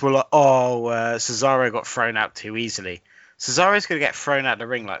Rumble, people are like, Cesaro got thrown out too easily. Cesaro's going to get thrown out the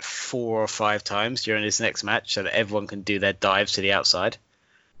ring like 4 or 5 times during his next match so that everyone can do their dives to the outside.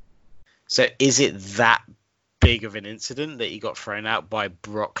 So is it that big of an incident that he got thrown out by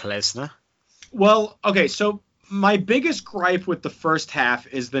Brock Lesnar? Well, okay, so my biggest gripe with the first half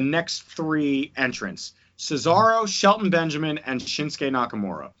is the next 3 entrants. Cesaro, Shelton Benjamin, and Shinsuke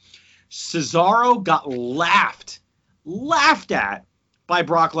Nakamura. Cesaro got laughed at by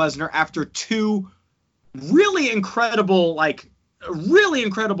Brock Lesnar after 2 really incredible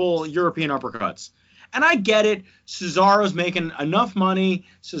European uppercuts. And I get it. Cesaro's making enough money.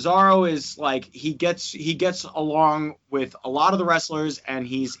 Cesaro is like, he gets along with a lot of the wrestlers, and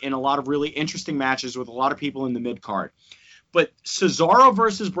he's in a lot of really interesting matches with a lot of people in the mid card. But Cesaro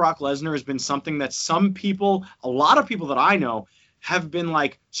versus Brock Lesnar has been something that a lot of people that I know, have been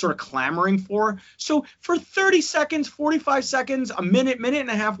like sort of clamoring for. So for 30 seconds, 45 seconds, a minute and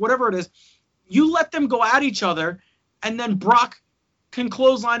a half, whatever it is, you let them go at each other, and then Brock can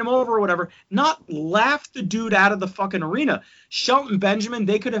clothesline him over or whatever, not laugh the dude out of the fucking arena. Shelton Benjamin,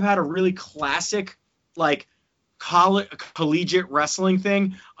 they could have had a really classic, like, collegiate wrestling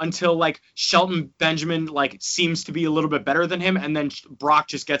thing until, like, Shelton Benjamin, like, seems to be a little bit better than him, and then Brock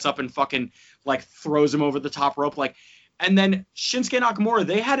just gets up and fucking, like, throws him over the top rope, like. And then Shinsuke Nakamura,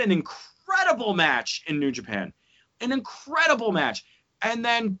 they had an incredible match in New Japan. An incredible match. And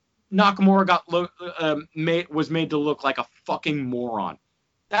then Nakamura was made to look like a fucking moron.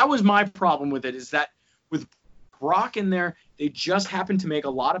 That was my problem with it, is that with Brock in there, they just happened to make a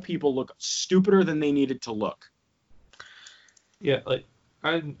lot of people look stupider than they needed to look. Yeah, like,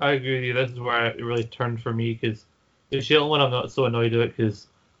 I agree with you. This is where it really turned for me, because the Shelton one, I'm not so annoyed with it, because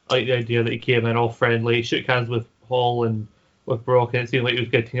I like the idea that he came in all friendly, shook hands with Hall and with Brock, and it seemed like he was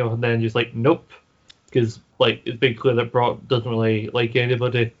getting up, and then just like, nope, because like it's been clear that Brock doesn't really like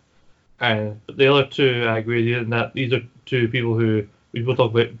anybody. But the other 2, I agree with you in that these are 2 people who we will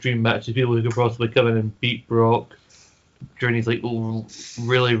talk about dream matches, people who could possibly come in and beat Brock during these like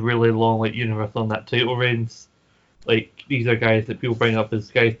really long like Universal on that title reigns. Like, these are guys that people bring up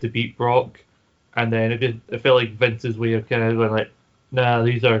as guys to beat Brock, and then I felt like Vince's way of kind of going like, nah,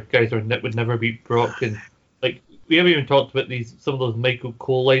 these are guys that would never beat Brock. And like, we haven't even talked about some of those Michael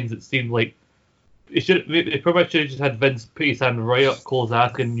Cole lines that seemed like they probably should have just had Vince put his hand right up Cole's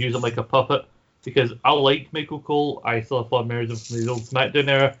ass and use him like a puppet, because I like Michael Cole. I still have fond memories of him from the old SmackDown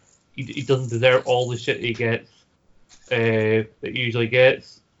era. He doesn't deserve all the shit he gets that he usually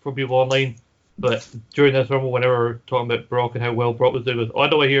gets from people online. But during this Rumble, whenever we're talking about Brock and how well Brock was doing, I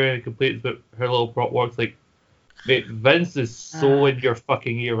don't want to hear any complaints about how little Brock works. Like, mate, Vince is so in your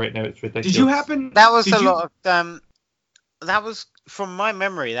fucking ear right now. It's ridiculous. Did you happen? That was lot of. That was, from my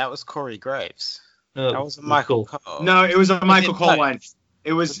memory, that was Corey Graves. No, that was Michael Cole. No, it was a Michael Cole line.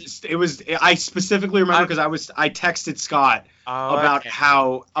 It was. I specifically remember because I texted Scott about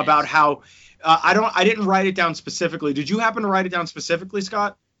how I didn't write it down specifically. Did you happen to write it down specifically,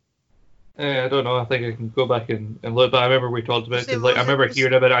 Scott? I don't know. I think I can go back and look, but I remember we talked about it, because like, I remember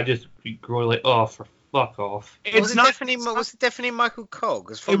hearing about it. I just growing like, oh, for fuck off. Was it definitely Michael Cole?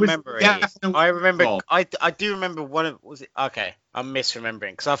 Because from memory, I remember. Cole. I do remember one of. Was it okay? I'm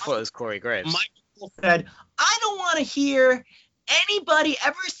misremembering because I thought it was Corey Graves. Michael said, "I don't want to hear anybody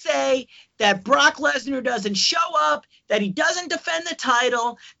ever say that Brock Lesnar doesn't show up, that he doesn't defend the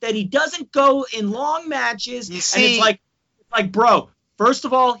title, that he doesn't go in long matches." You see, and it's like, bro. First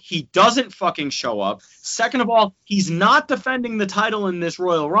of all, he doesn't fucking show up. Second of all, he's not defending the title in this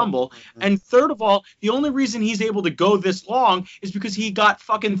Royal Rumble. And third of all, the only reason he's able to go this long is because he got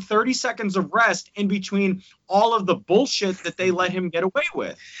fucking 30 seconds of rest in between all of the bullshit that they let him get away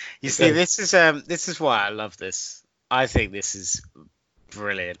with. You see, this is why I love this. I think this is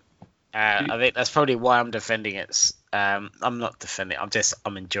brilliant. I think that's probably why I'm defending it. I'm not defending it.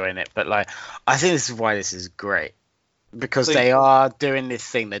 I'm enjoying it. But like, I think this is why this is great. Because they are doing this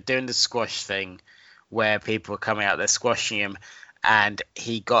thing. They're doing the squash thing where people are coming out, they're squashing him, and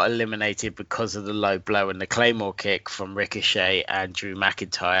he got eliminated because of the low blow and the Claymore kick from Ricochet and Drew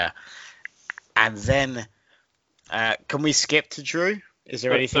McIntyre. And then, can we skip to Drew? Is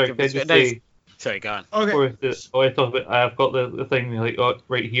there anything? Sorry, go on. Okay. I've got the thing like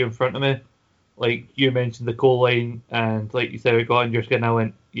right here in front of me. Like, you mentioned the Cole line, and like you said, it got on your skin. I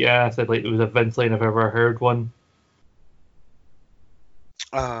went, yeah, I said like it was a Vince line if I've ever heard one.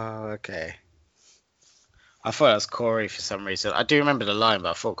 Oh, okay. I thought that was Corey for some reason. I do remember the line, but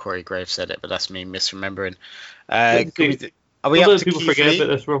I thought Corey Graves said it, but that's me misremembering. Are we up to people Keith forget Lee?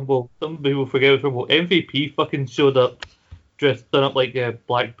 about this Rumble. Some people forget this Rumble. MVP fucking showed up, done up like a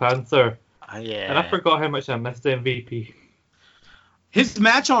Black Panther, Yeah. and I forgot how much I missed MVP. His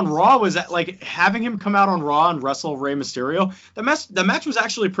match on Raw was like having him come out on Raw and wrestle Rey Mysterio. The match was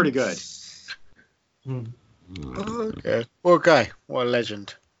actually pretty good. Okay. What a guy. What a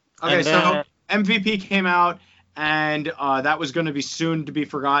legend. Okay, And, so MVP came out, and that was going to be soon to be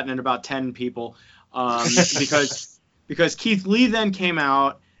forgotten in about 10 people, because Keith Lee then came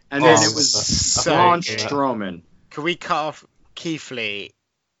out, and then it was so Braun good. Strowman. Can we cut off Keith Lee?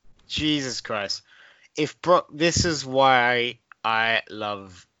 Jesus Christ. This is why I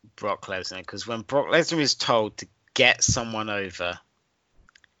love Brock Lesnar, because when Brock Lesnar is told to get someone over,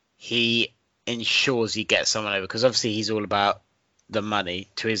 he ensures he gets someone over, because obviously he's all about the money,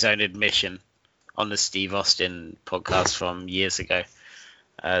 to his own admission on the Steve Austin podcast from years ago,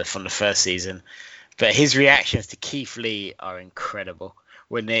 from the first season. But his reactions to Keith Lee are incredible.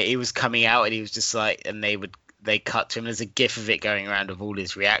 When he was coming out and he was just like, and they cut to him. There's a gif of it going around of all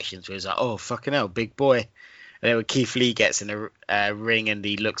his reactions where he's like, oh, fucking hell, big boy. And then when Keith Lee gets in a ring and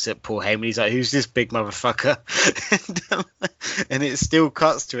he looks at Paul Heyman, he's like, who's this big motherfucker? And it still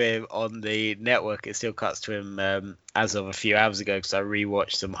cuts to him on the network. It still cuts to him as of a few hours ago, because I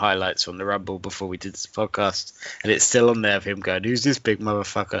rewatched some highlights from the Rumble before we did this podcast. And it's still on there of him going, who's this big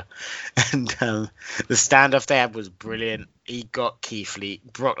motherfucker? And the standoff they had was brilliant. He got Keith Lee.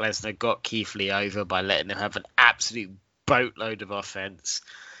 Brock Lesnar got Keith Lee over by letting him have an absolute boatload of offense.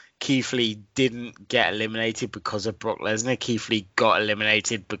 Keith Lee didn't get eliminated because of Brock Lesnar. Keith Lee got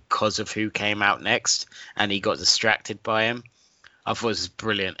eliminated because of who came out next, and he got distracted by him. I thought this was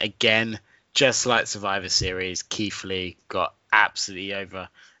brilliant. Again, just like Survivor Series, Keith Lee got absolutely over.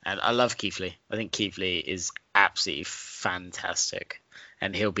 And I love Keith Lee. I think Keith Lee is absolutely fantastic.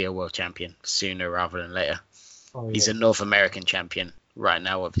 And he'll be a world champion sooner rather than later. Oh, yeah. He's a North American champion right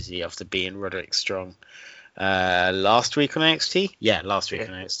now, obviously, after beating Roderick Strong. Last week on NXT? Yeah, last week on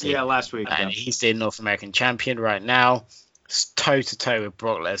NXT. Yeah, last week. And Yeah. he's the North American champion right now, toe-to-toe with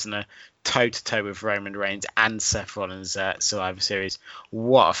Brock Lesnar, toe-to-toe with Roman Reigns and Seth Rollins at Survivor Series.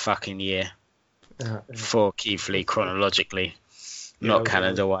 What a fucking year for Keith Lee chronologically, not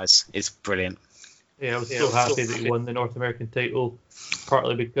calendar-wise. It's brilliant. Yeah, I was so happy that he won the North American title,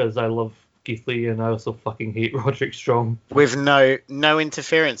 partly because I love Keith Lee and I also fucking hate Roderick Strong. With no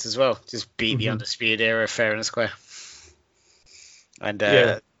interference as well. Just beat the Undisputed Era fair and square. And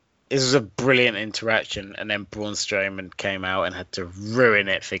this was a brilliant interaction. And then Braun Strowman came out and had to ruin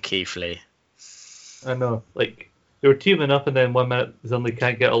it for Keith Lee. I know, like, they were teaming up and then 1 minute they suddenly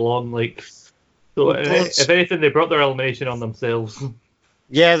can't get along, like, so if anything, they brought their elimination on themselves.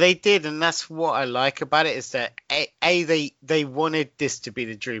 Yeah, they did, and that's what I like about it, is that they wanted this to be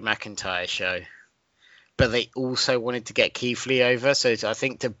the Drew McIntyre show, but they also wanted to get Keith Lee over. So I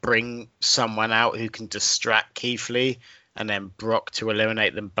think to bring someone out who can distract Keith Lee and then Brock to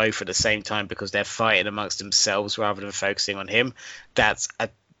eliminate them both at the same time because they're fighting amongst themselves rather than focusing on him, that's a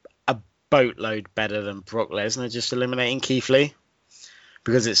boatload better than Brock Lesnar just eliminating Keith Lee.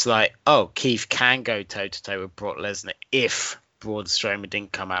 Because it's like, oh, Keith can go toe-to-toe with Brock Lesnar if Braun Strowman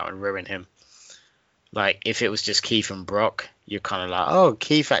didn't come out and ruin him. Like, if it was just Keith and Brock, you're kind of like, oh,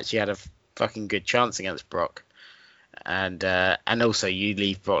 Keith actually had a fucking good chance against Brock. And also you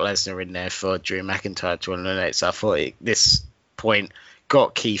leave Brock Lesnar in there for Drew McIntyre to eliminate. So I thought this point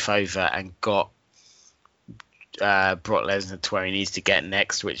got Keith over and got Brock Lesnar to where he needs to get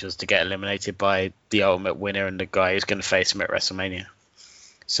next, which was to get eliminated by the Ultimate Winner and the guy who's going to face him at WrestleMania.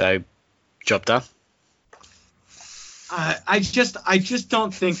 So, job done. I just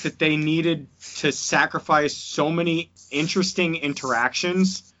don't think that they needed to sacrifice so many interesting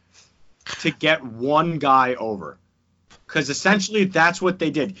interactions to get one guy over. Because essentially that's what they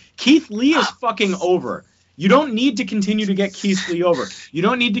did. Keith Lee is fucking over. You don't need to continue to get Keith Lee over. You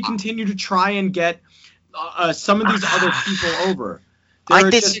don't need to continue to try and get some of these other people over. I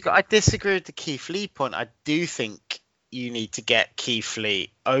disagree with the Keith Lee point. I do think you need to get Keith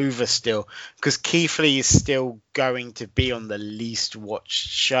Lee over still, because Keith Lee is still going to be on the least watched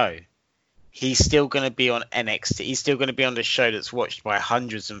show. He's still going to be on NXT. He's still going to be on the show that's watched by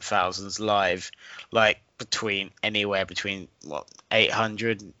hundreds and thousands live, like anywhere between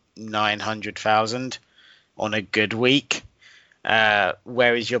 800, 900,000 on a good week.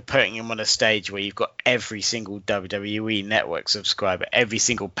 Whereas you're putting him on a stage where you've got every single WWE network subscriber, every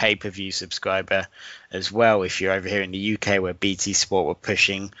single pay-per-view subscriber as well. If you're over here in the UK where BT Sport were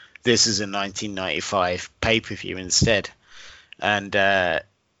pushing, this is a 1995 pay-per-view instead. And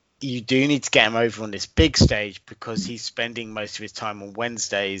you do need to get him over on this big stage because he's spending most of his time on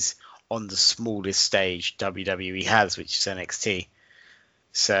Wednesdays on the smallest stage WWE has, which is NXT.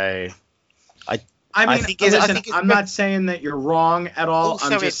 So I'm not saying that you're wrong at all.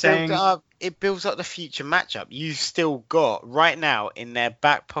 also, I'm just saying it builds up the future matchup. You've still got right now in their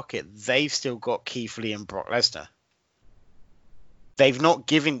back pocket. They've still got Keith Lee and Brock Lesnar. They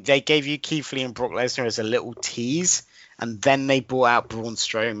gave you Keith Lee and Brock Lesnar as a little tease, and then they brought out Braun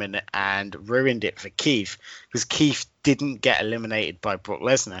Strowman and ruined it for Keith, because Keith didn't get eliminated by Brock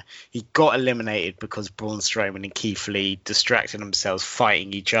Lesnar. He got eliminated because Braun Strowman and Keith Lee distracted themselves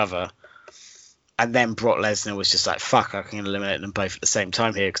fighting each other. And then Brock Lesnar was just like, fuck, I can eliminate them both at the same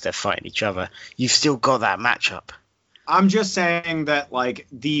time here because they're fighting each other. You've still got that matchup. I'm just saying that, like,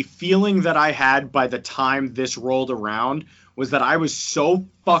 the feeling that I had by the time this rolled around was that I was so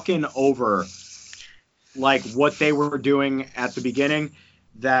fucking over, like, what they were doing at the beginning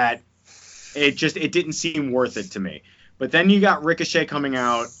that it didn't seem worth it to me. But then you got Ricochet coming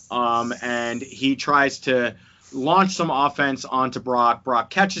out, and he tries to launch some offense onto Brock. Brock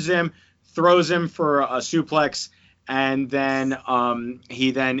catches him, throws him for a suplex, and then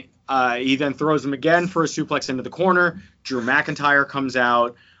he then throws him again for a suplex into the corner. Drew McIntyre comes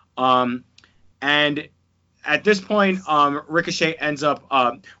out, and at this point, Ricochet ends up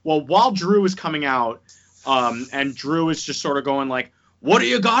while Drew is coming out, and Drew is just sort of going like, "What do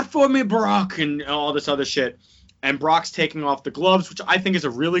you got for me, Brock?" and all this other shit, and Brock's taking off the gloves, which I think is a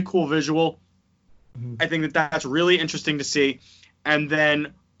really cool visual. Mm-hmm. I think that's really interesting to see, and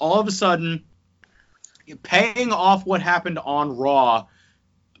then all of a sudden, paying off what happened on Raw,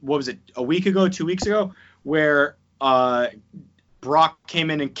 what was it, a week ago, 2 weeks ago, where Brock came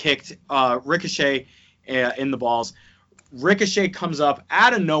in and kicked Ricochet in the balls. Ricochet comes up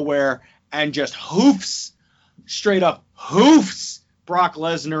out of nowhere and just straight up hoofs Brock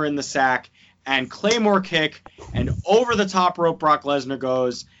Lesnar in the sack, and Claymore kick, and over the top rope Brock Lesnar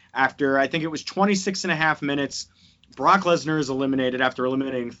goes. After, I think it was 26 and a half minutes, Brock Lesnar is eliminated after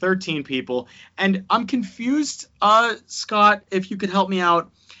eliminating 13 people. And I'm confused, Scott, if you could help me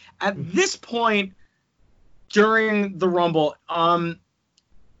out. At this point during the Rumble,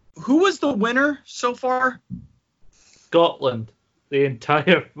 who was the winner so far? Scotland. The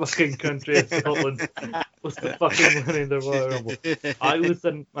entire fucking country of Scotland was the fucking winning the Royal Rumble. I was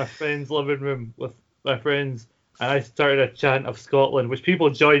in my friend's living room with my friends, and I started a chant of Scotland, which people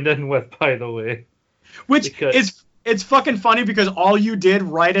joined in with, by the way. It's fucking funny because all you did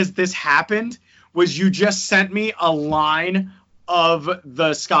right as this happened was you just sent me a line of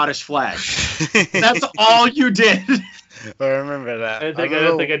the Scottish flag. That's all you did. I remember that. I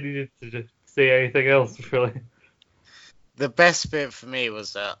don't think I needed to say anything else, really. The best bit for me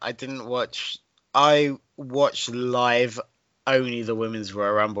was that I watched live only the Women's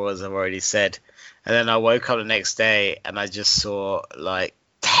Royal Rumble, as I've already said. And then I woke up the next day and I just saw like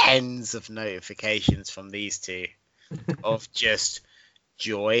tens of notifications from these two of just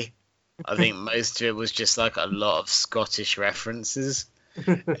joy. I think most of it was just like a lot of Scottish references.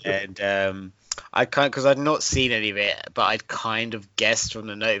 And because I'd not seen any of it, but I'd kind of guessed from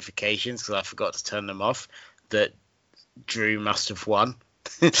the notifications, because I forgot to turn them off, that Drew must have won.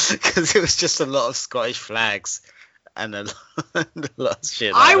 Because it was just a lot of Scottish flags and a lot of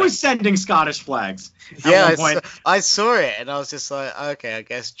shit. I was sending Scottish flags. I saw it and I was just like, okay, I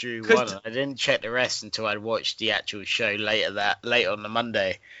guess Drew won. I didn't check the rest until I'd watched the actual show late on the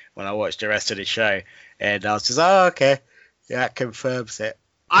Monday when I watched the rest of the show, and I was just, okay, yeah, that confirms it.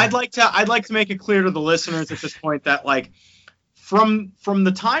 I'd like to make it clear to the listeners at this point that, like, from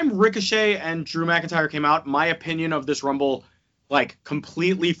the time Ricochet and Drew McIntyre came out, my opinion of this Rumble, like,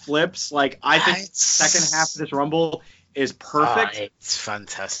 completely flips. Like, I think the second half of this Rumble is perfect. It's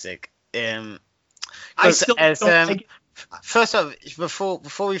fantastic. I still don't like it. First off,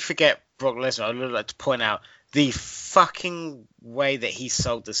 before we forget Brock Lesnar, I would like to point out the fucking way that he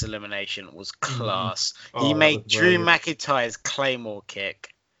sold this elimination was class. He made Drew McIntyre's Claymore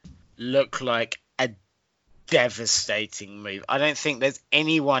kick look like a devastating move. I don't think there's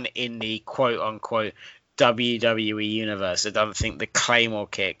anyone in the quote-unquote WWE universe that don't think the Claymore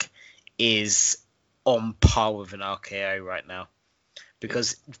kick is on par with an RKO right now.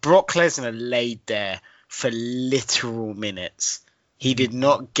 Because Brock Lesnar laid there for literal minutes. He did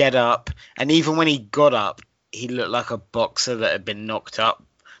not get up, and even when he got up, he looked like a boxer that had been knocked out.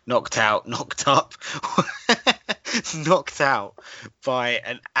 knocked out by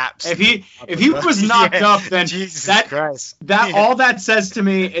an absolute. If he was knocked Yeah, up, then Jesus that Christ. all that says to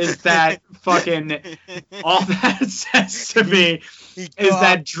me is that fucking all that says to me He is got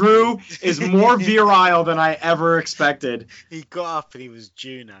that up- Drew is more virile than I ever expected. he got up and he was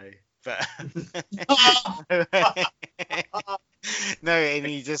Juno, but no, and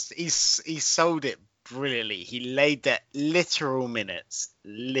he sold it brilliantly. He laid there literal minutes,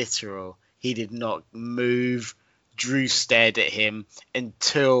 literal. He did not move. Drew stared at him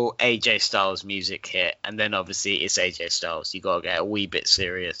until AJ Styles music hit, and then obviously it's AJ Styles. You gotta get a wee bit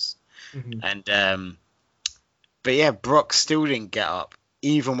serious. Mhm. And but yeah, Brock still didn't get up,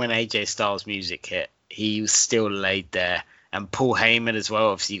 even when AJ Styles music hit. He was still laid there, and Paul Heyman as well.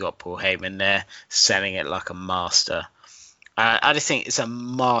 Obviously, you got Paul Heyman there selling it like a master. I just think it's a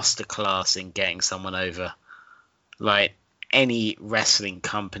master class in getting someone over. Like any wrestling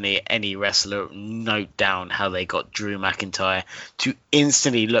company, any wrestler, note down how they got Drew McIntyre to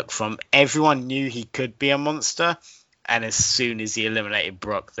instantly look from everyone knew he could be a monster, and as soon as he eliminated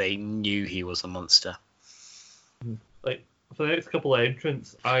Brock, they knew he was a monster. Like for the next couple of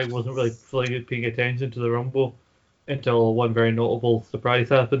entrants, I wasn't really fully paying attention to the Rumble until one very notable surprise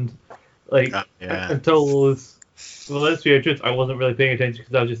happened. Like Yeah. until those last few entrants, I wasn't really paying attention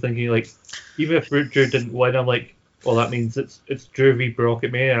because I was just thinking like, even if Drew didn't win, I'm like, well, that means it's Drew v Brock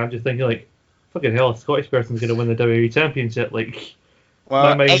at Mania. And I'm just thinking like, fucking hell, a Scottish person's gonna win the WWE Championship. Like Well,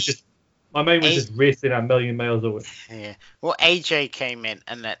 my mind was just racing a million miles away. Yeah. Well, AJ came in,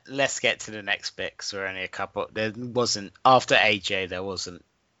 and let's get to the next bit because we're only a couple. There wasn't after AJ. There wasn't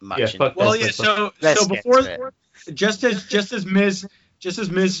much. Yeah, in- fuck Well, this, yeah. this, Let's So get before to just as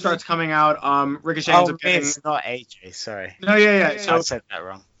Miz starts coming out, Ricochet ends Oh, up getting. it's not AJ. Sorry, No, yeah. I said that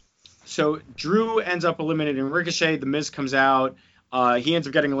wrong. So Drew ends up eliminating Ricochet. The Miz comes out. He ends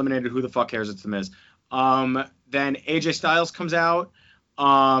up getting eliminated. Who the fuck cares? It's the Miz. Then AJ Styles comes out.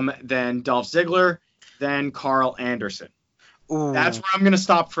 Then Dolph Ziggler. Then Carl Anderson. Ooh. That's where I'm gonna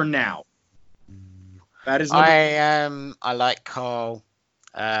stop for now. That is. I like Carl.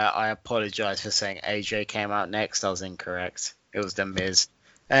 I apologize for saying AJ came out next. I was incorrect. It was the Miz.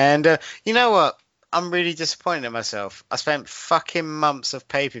 And you know what? I'm really disappointed in myself. I spent fucking months of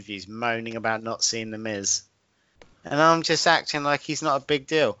pay-per-views moaning about not seeing the Miz, and I'm just acting like he's not a big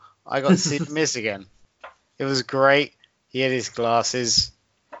deal. I got to see the Miz again. It was great. He had his glasses.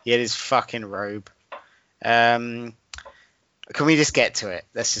 He had his fucking robe. Can we just get to it?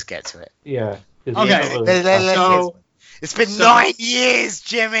 Let's just get to it. Yeah. 'Cause Okay, he's not really- So- It's been so- 9 years,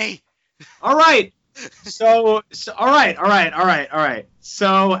 Jimmy. All right. So all right.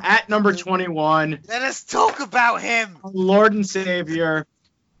 So at number 21, Let us talk about him. our Lord and Savior,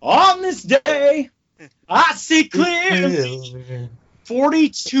 on this day, I see clearly.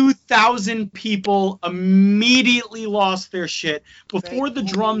 42,000 people immediately lost their shit before the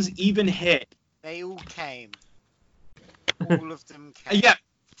drums even hit. They all came. All of them came. Yeah,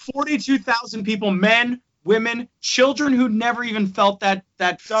 42,000 people, men, women, children who never even felt that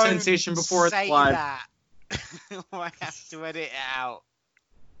Don't sensation before it's say live. that. I have to edit it out.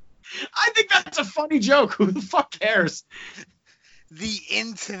 I think that's a funny joke. Who the fuck cares? The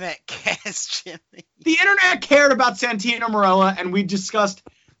internet cares, Jimmy. The internet cared about Santino Marella, and we discussed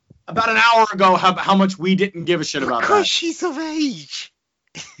about an hour ago how much we didn't give a shit about Because that. she's of age.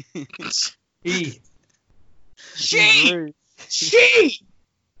 He. She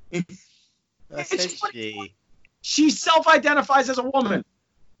I said It's she. she self-identifies as a woman.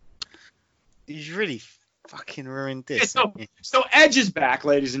 You really fucking ruined this. So Edge is back,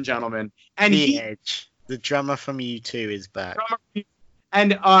 ladies and gentlemen, and The he Edge. The drummer from U2 is back.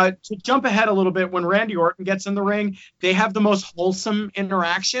 and to jump ahead a little bit, when Randy Orton gets in the ring, they have the most wholesome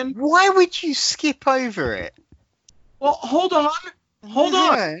interaction. Why would you skip over it? Well, hold on.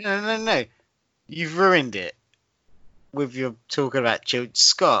 No. You've ruined it with your talking about children.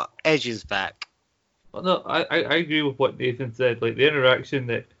 Scott, Edge is back. Well, no, I agree with what Nathan said. Like the interaction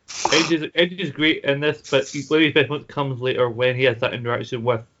that Edge is great in this, but his best moment comes later when he has that interaction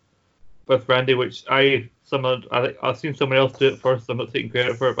with Randy, which I've seen someone else do it first. I'm not taking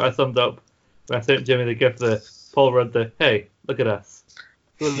credit for it, but I summed up when I sent Jimmy the gift, the Paul Rudd, the hey, look at us.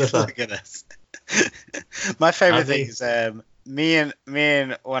 Look at us. My favorite Andy. thing is me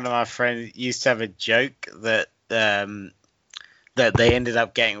and one of my friends used to have a joke that they ended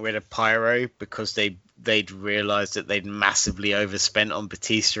up getting rid of Pyro because they'd realised that they'd massively overspent on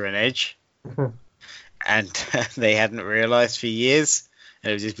Batista and Edge, and they hadn't realised for years. And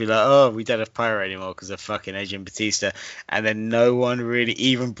it would just be like, oh, we don't have Pyro anymore because of fucking Edge and Batista. And then no one really,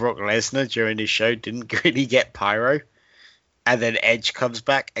 even Brock Lesnar during his show, didn't really get Pyro. And then Edge comes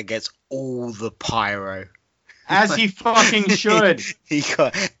back and gets all the Pyro. As he fucking should. He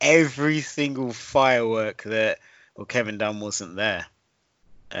got every single firework that. Well, Kevin Dunn wasn't there,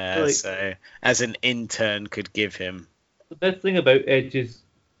 so as an intern could give him. The best thing about Edge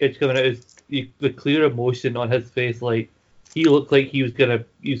coming out is the clear emotion on his face. Like, he looked like he was gonna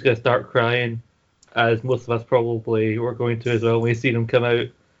start crying, as most of us probably were going to as well when we seen him come out.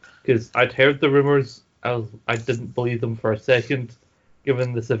 Because I'd heard the rumors, I didn't believe them for a second,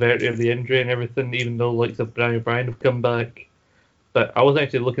 given the severity of the injury and everything. Even though likes of Daniel Bryan have come back, but I was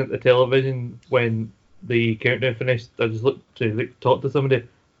actually looking at the television when the countdown finished. I just looked to talk to somebody,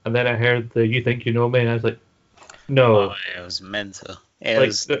 and then I heard the "You Think You Know Me," and I was like, "No." Oh, it was mental. I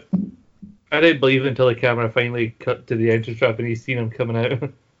didn't believe it until the camera finally cut to the entrance trap and he's seen him coming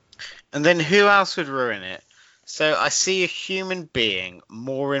out. And then who else would ruin it? So I see a human being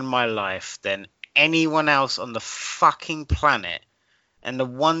more in my life than anyone else on the fucking planet. And the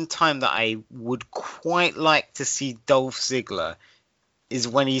one time that I would quite like to see Dolph Ziggler is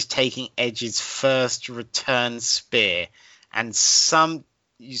when he's taking Edge's first return spear. And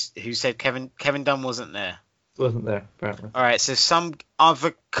who said Kevin Dunn wasn't there? Wasn't there, apparently. All right, so some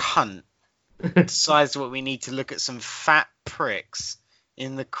other cunt decides what we need to look at some fat pricks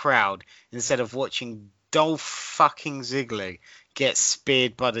in the crowd instead of watching Dolph fucking Ziggler get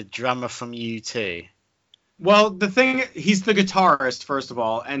speared by the drummer from U2. Well, the thing, he's the guitarist, first of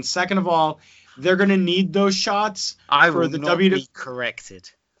all, and second of all, they're gonna need those shots. I will not be corrected.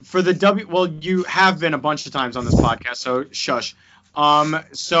 For the well, you have been a bunch of times on this podcast, so shush.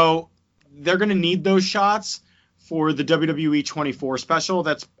 So they're gonna need those shots for the WWE 24 special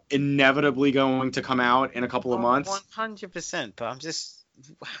that's inevitably going to come out in a couple of months. 100%, but I'm just,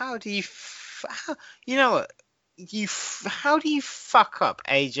 how do you fuck up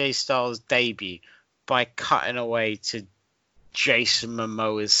AJ Styles' debut by cutting away to Jason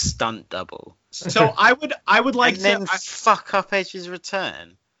Momoa's stunt double? So I would like and then fuck up Edge's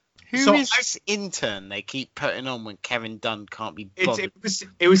return. Who is this intern they keep putting on when Kevin Dunn can't be bothered?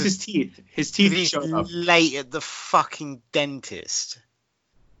 It was his teeth. His teeth he's showed up. Late at the fucking dentist.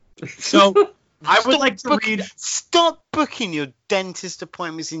 So I would like to read. Stop booking your dentist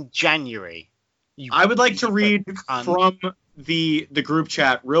appointments in January. I would like to read from the group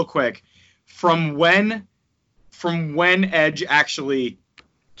chat real quick from when Edge actually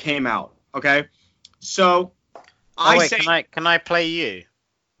came out. Okay, so can I play you?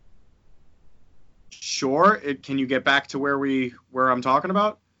 Sure. Can you get back to where I'm talking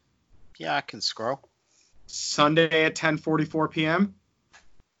about? Yeah, I can scroll. Sunday at 10:44 p.m.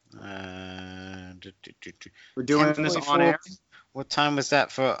 We're doing this on air. What time was that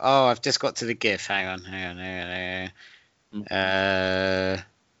for? Oh, I've just got to the GIF. Hang on.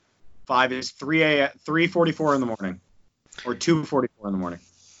 5 is 3:44 in the morning, or 2:44 in the morning.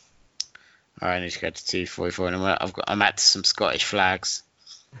 All right, I need to go to 2:44 in the morning. I'm at some Scottish flags.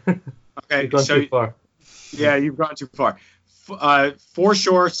 Okay, You've gone too far. Yeah, you've gone too far. For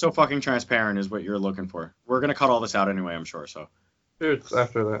sure, so fucking transparent is what you're looking for. We're gonna cut all this out anyway, I'm sure. So. Sure, it's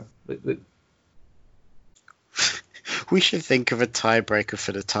after that. We should think of a tiebreaker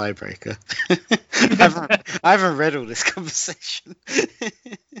for the tiebreaker. I haven't read all this conversation.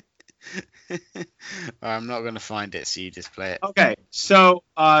 I'm not going to find it, so you just play it. Okay, so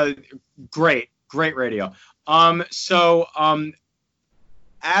great radio. As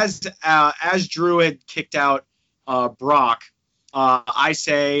Drew had kicked out Brock, I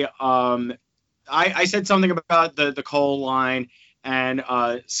say I said something about the Cole line, and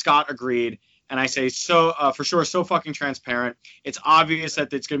Scott agreed. And I say, for sure, so fucking transparent. It's obvious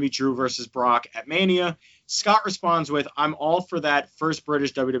that it's going to be Drew versus Brock at Mania. Scott responds with, I'm all for that, first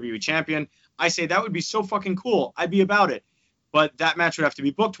British WWE champion. I say, that would be so fucking cool. I'd be about it. But that match would have to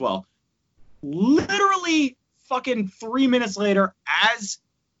be booked well. Literally fucking 3 minutes later, as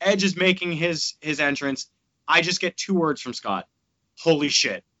Edge is making his entrance, I just get 2 words from Scott. Holy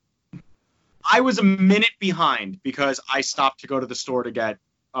shit. I was a minute behind because I stopped to go to the store to get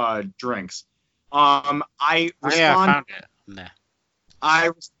drinks. I respond. Yeah, I found it. Nah. I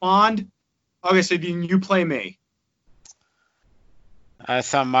respond. Okay, so then you play me.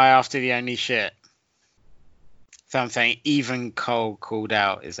 So am I after the only shit? Something even Cole called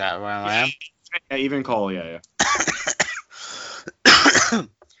out. Is that where I am? Yeah, even Cole. Yeah. So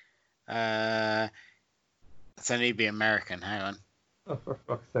I need to be American. Hang on. Oh, for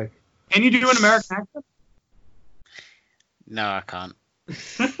fuck's sake. Can you do an American accent? No, I can't.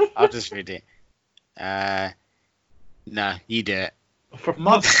 I'll just read it. No, you do it.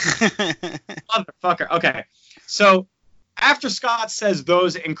 Motherfucker. Okay. So after Scott says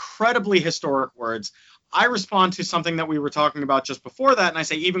those incredibly historic words, I respond to something that we were talking about just before that, and I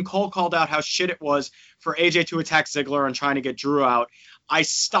say even Cole called out how shit it was for AJ to attack Ziggler and trying to get Drew out. I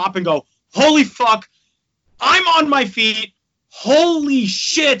stop and go, holy fuck, I'm on my feet. Holy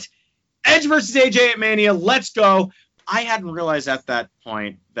shit. Edge versus AJ at Mania. Let's go. I hadn't realized at that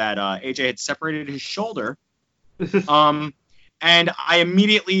point that AJ had separated his shoulder. And I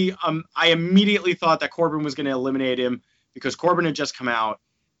immediately thought that Corbin was going to eliminate him because Corbin had just come out.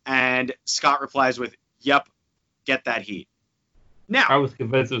 And Scott replies with, yep, get that heat. Now, I was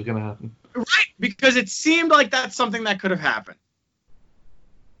convinced it was going to happen. Right, because it seemed like that's something that could have happened.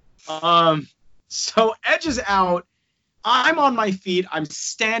 So Edge is out. I'm on my feet. I'm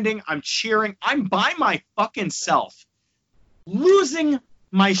standing. I'm cheering. I'm by my fucking self. Losing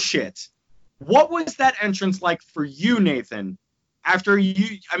my shit. What was that entrance like for you, Nathan?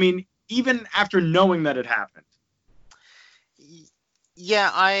 Even after knowing that it happened.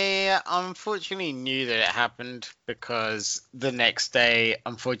 Yeah, I unfortunately knew that it happened because the next day,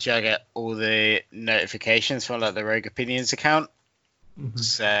 unfortunately, I get all the notifications from like the Rogue Opinions account. Mm-hmm.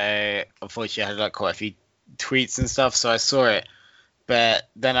 So unfortunately, I had like quite a few tweets and stuff, so I saw it. But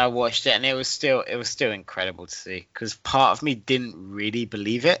then I watched it, and it was still incredible to see because part of me didn't really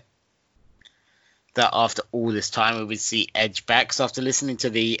believe it that after all this time we would see Edge back. Because after listening to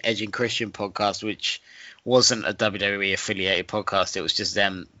the Edge and Christian podcast, which wasn't a WWE affiliated podcast, it was just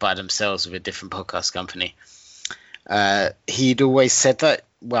them by themselves with a different podcast company. He'd always said that,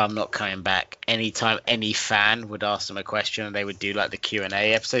 well, I'm not coming back. Anytime any fan would ask them a question and they would do like the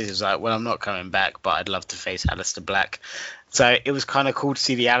Q&A episodes, it was like, well, I'm not coming back, but I'd love to face Aleister Black. So it was kind of cool to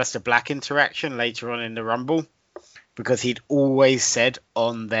see the Aleister Black interaction later on in the Rumble, because he'd always said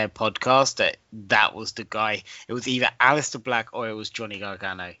on their podcast that was the guy. It was either Aleister Black or it was Johnny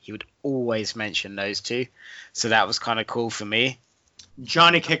Gargano. He would always mention those two. So that was kind of cool for me.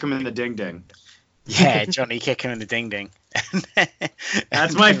 Johnny kick him in the ding ding. Yeah, Johnny kick him in the ding ding.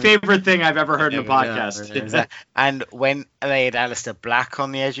 That's my favorite thing I've ever heard in a podcast. And when they had Aleister Black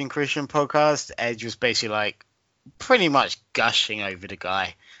on the Edge and Christian podcast, Edge was basically like pretty much gushing over the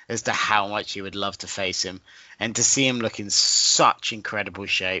guy as to how much he would love to face him. And to see him look in such incredible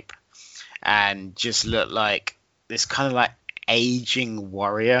shape and just look like this kind of like aging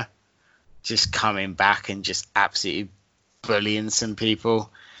warrior just coming back and just absolutely bullying some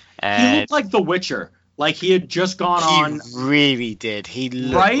people. He looked like The Witcher. Like he had just gone on. He really did. He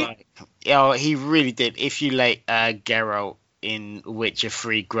looked like... Yeah, he really did. If you let Geralt in Witcher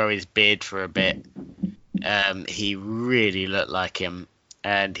 3 grow his beard for a bit, he really looked like him.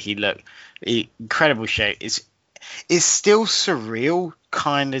 And he looked... incredible shape. It's still surreal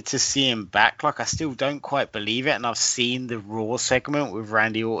kind of to see him back. Like I still don't quite believe it, and I've seen the Raw segment with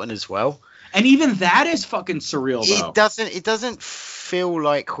Randy Orton as well. And even that is fucking surreal though. It doesn't feel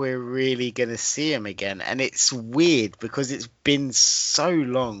like we're really gonna see him again, and it's weird because it's been so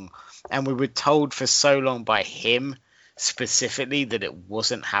long and we were told for so long by him specifically that it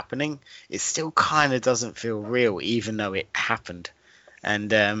wasn't happening. It still kind of doesn't feel real even though it happened. And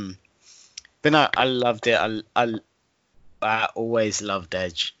but no, I loved it. I always loved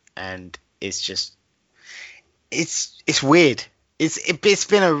Edge, and it's just it's weird. It's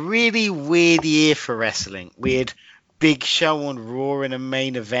been a really weird year for wrestling. We had Big Show on Raw in a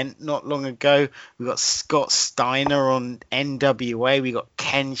main event not long ago. We got Scott Steiner on NWA. We got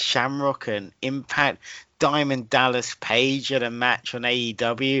Ken Shamrock and Impact. Diamond Dallas Page at a match on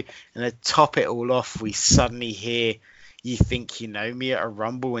AEW, and to top it all off, we suddenly hear You Think You Know Me at a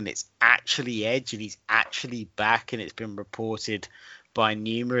Rumble, and it's actually Edge, and he's actually back, and it's been reported by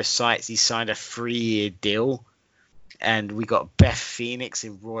numerous sites he signed a 3-year deal. And we got Beth Phoenix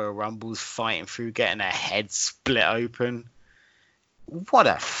in Royal Rumbles fighting through getting her head split open. What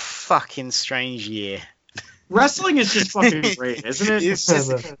a fucking strange year. Wrestling is just fucking great, isn't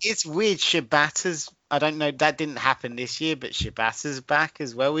it? It's weird. Shibata's, I don't know, that didn't happen this year, but Shibata's back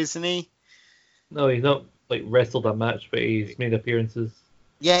as well, isn't he? No, he's not like wrestled a match, but he's made appearances.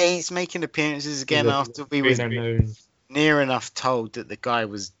 Yeah, he's making appearances again after we were near enough told that the guy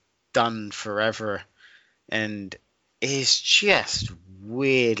was done forever. And it's just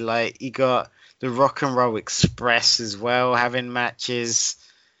weird. Like, you got the Rock and Roll Express as well having matches.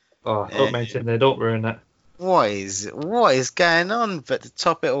 Oh, don't mention that. Don't ruin that. What is going on? But to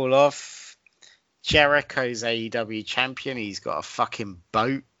top it all off, Jericho's AEW champion. He's got a fucking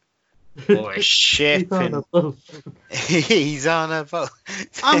boat or a ship. He's on a boat.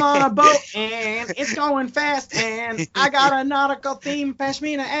 I'm on a boat and it's going fast and I got a nautical theme,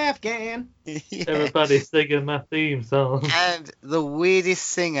 Pashmina Afghan. Yeah. Everybody's singing my theme song. And the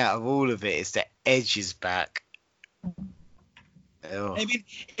weirdest thing out of all of it is that Edge is back. Oh. I mean,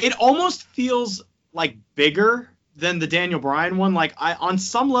 it almost feels like bigger than the Daniel Bryan one. Like on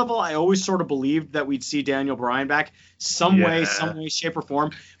some level, I always sort of believed that we'd see Daniel Bryan back some way, shape, or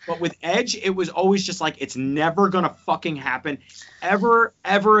form. But with Edge, it was always just like, it's never gonna fucking happen, ever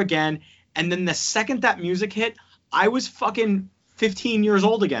again. And then the second that music hit, I was fucking 15 years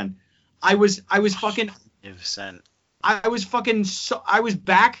old again. I was fucking 100%. I was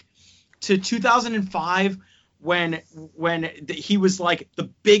back to 2005 when he was like the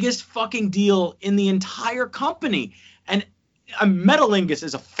biggest fucking deal in the entire company. And Metalingus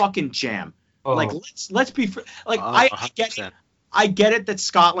is a fucking jam. Oh. Like let's be like, I get it that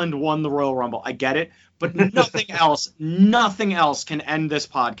Scotland won the Royal Rumble. I get it, but nothing else can end this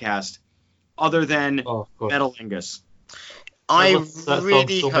podcast other than Metalingus. I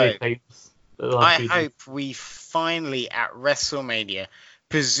really hope we finally at WrestleMania,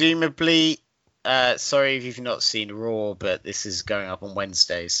 presumably, sorry if you've not seen Raw, but this is going up on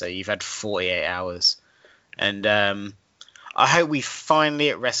Wednesday, so you've had 48 hours. And I hope we finally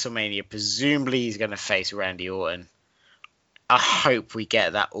at WrestleMania, presumably he's going to face Randy Orton. I hope we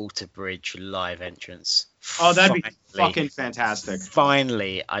get that Alter Bridge live entrance. Oh, that'd be fucking fantastic.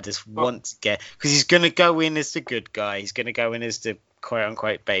 Finally, I just want to get... Because he's going to go in as the good guy. He's going to go in as the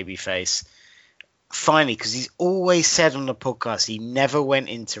quote-unquote babyface. Finally, because he's always said on the podcast he never went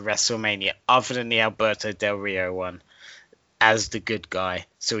into WrestleMania, other than the Alberto Del Rio one, as the good guy.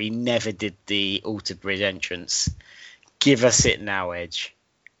 So he never did the Alter Bridge entrance. Give us it now, Edge.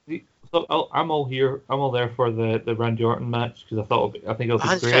 So I'm all there for the Randy Orton match, because I think it'll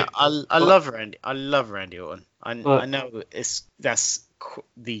be great. I love Randy. I love Randy Orton. I know that's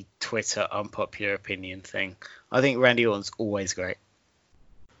the Twitter unpopular opinion thing. I think Randy Orton's always great.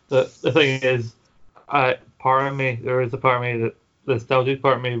 The thing is, there is a part of me that the nostalgic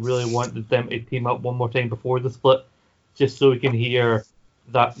part of me really wanted them to team up one more time before the split, just so we can hear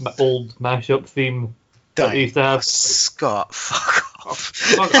that old mashup theme that they used to have. Scott, fuck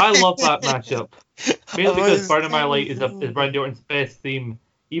off. Look, I love that mashup. Mainly because Burn in My Light is Randy Orton's best theme,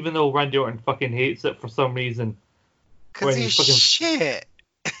 even though Randy Orton fucking hates it for some reason. Because he's fucking shit.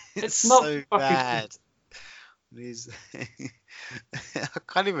 It's not so fucking bad. I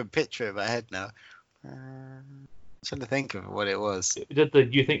can't even picture it in my head now. I'm trying to think of what it was. It did the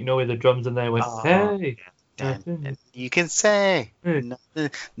You Think No Way, the drums, and then it went, hey. And you can say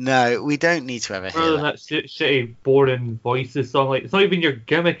no, we don't need to have a rather than that shitty boring voices song. Like, it's not even your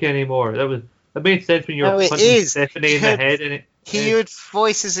gimmick anymore. That made sense when you were punching Stephanie in the head, and he heard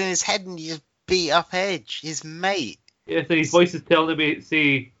voices in his head and he just beat up Edge, his mate. Yeah, so his voice is telling him to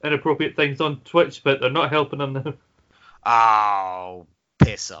say inappropriate things on Twitch, but they're not helping him now. Oh,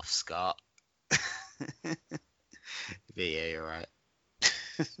 piss off, Scott. But yeah, you're right.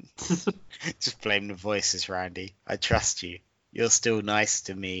 Just blame the voices, Randy. I trust you. You're still nice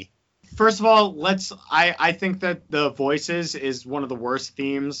to me. First of all, I think that the voices is one of the worst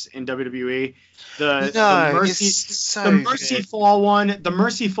themes in WWE. The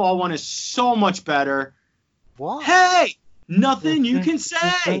Mercy Fall one is so much better. What? Hey, nothing you can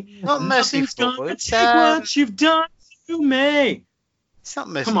say. Not Mercy Fall. Gonna take what you've done to me. It's not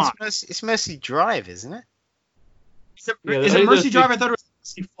Mercy. Come on. It's Mercy Drive, isn't it? Is it Mercy Drive? I thought it was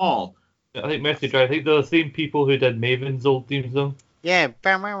Mercy Fall. I think Mercy Drive. I think they're the same people who did Maven's old theme song. Yeah.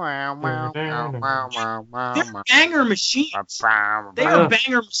 They're banger machines. They are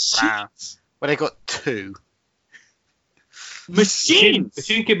banger machines. Well, they got two. Machines.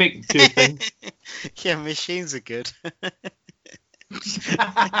 Machine can make two things. Yeah, machines are good.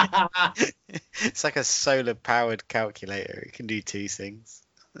 It's like a solar powered calculator. It can do two things.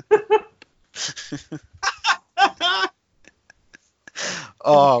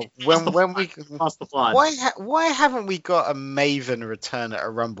 Oh, when we why haven't we got a Maven return at a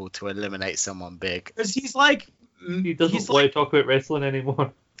Rumble to eliminate someone big? Because he's like he doesn't want to talk about wrestling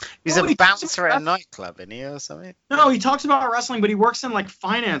anymore. He's a bouncer at a nightclub, isn't he, or something? No, he talks about wrestling, but he works in like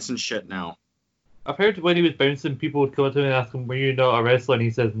finance and shit now. I've heard when he was bouncing, people would come up to him and ask him, "Were you not a wrestler?" And he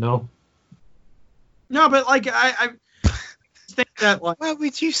says, "No." No, but like I think that like. Why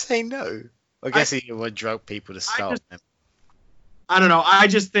would you say no? I guess he would drug people to start them. I don't know. I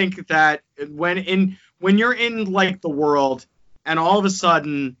just think that when you're in like the world, and all of a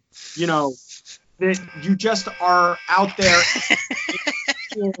sudden, you know, that you just are out there.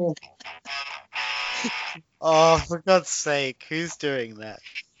 Oh, for God's sake, who's doing that?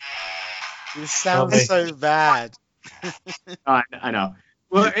 This sounds so bad. I know.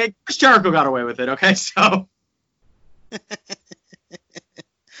 Well, Chris Jericho got away with it, okay? So.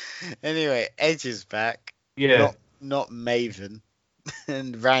 Anyway, Edge is back. Yeah. Not Maven.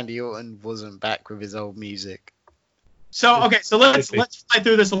 And Randy Orton wasn't back with his old music. So let's fly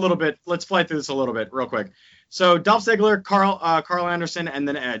through this a little bit. Let's fly through this a little bit real quick. So Dolph Ziggler, Carl Anderson, and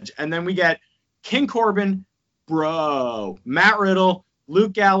then Edge, and then we get King Corbin, Matt Riddle,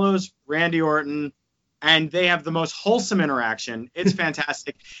 Luke Gallows, Randy Orton, and they have the most wholesome interaction. It's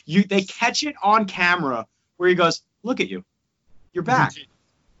fantastic. They catch it on camera where he goes, "Look at you, you're back."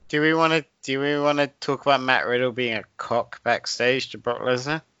 Do we want to talk about Matt Riddle being a cock backstage to Brock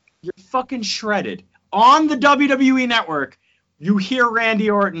Lesnar? You're fucking shredded. On the WWE Network, you hear Randy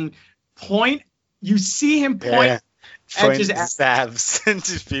Orton point. You see him point Edge's abs and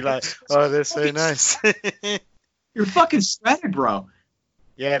just be like, "Oh, they're so nice." You're fucking shredded, bro.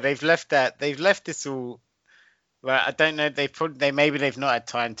 Yeah, they've left this all. Like, I don't know. Maybe they've not had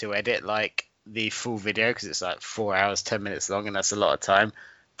time to edit like the full video because it's like 4 hours, 10 minutes long, and that's a lot of time.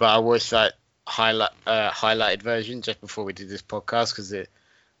 But I watched that highlighted version just before we did this podcast because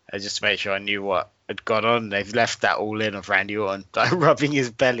just to make sure I knew what had gone on. They've left that all in of Randy Orton like rubbing his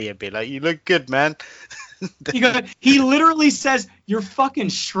belly and be like, "You look good, man." He literally says, "You're fucking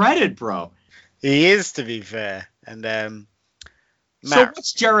shredded, bro." He is, to be fair. And so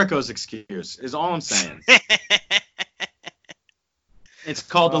what's Jericho's excuse? Is all I'm saying. It's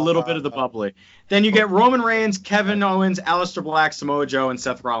called a little bit of the bubbly. Then you get Roman Reigns, Kevin Owens, Aleister Black, Samoa Joe, and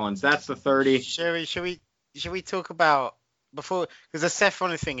Seth Rollins. That's the 30. Should we talk about before, because the Seth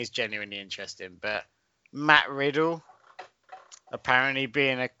Rollins thing is genuinely interesting, but Matt Riddle apparently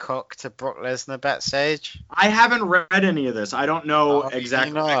being a cock to Brock Lesnar backstage. I haven't read any of this. I don't know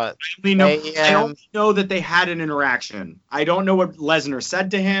exactly. I only know that they had an interaction. I don't know what Lesnar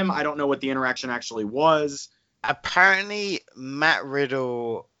said to him. I don't know what the interaction actually was. Apparently, Matt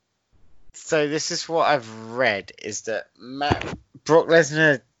Riddle. So this is what I've read: is that Brock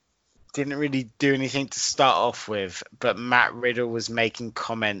Lesnar didn't really do anything to start off with, but Matt Riddle was making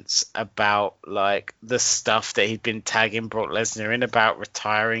comments about like the stuff that he'd been tagging Brock Lesnar in about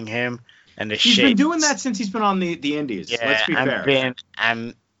retiring him and the shit. He's been doing that since he's been on the Indies. Yeah, let's be fair.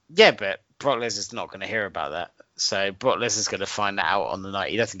 But Brock Lesnar's not going to hear about that. So Brock Lesnar's going to find that out on the night.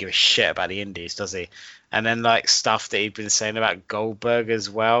 He doesn't give a shit about the Indies, does he? And then like stuff that he'd been saying about Goldberg as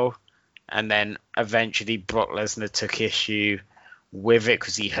well. And then eventually Brock Lesnar took issue with it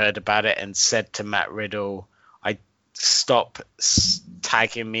because he heard about it and said to Matt Riddle, stop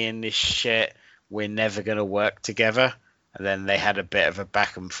tagging me in this shit. We're never going to work together. And then they had a bit of a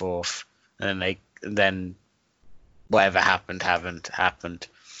back and forth. And then whatever happened.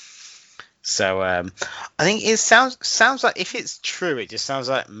 So I think it sounds like, if it's true, it just sounds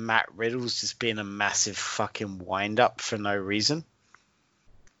like Matt Riddle's just being a massive fucking wind up for no reason.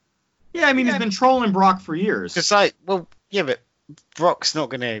 Yeah, I mean, he's been trolling Brock for years. It's like, well, yeah, but Brock's not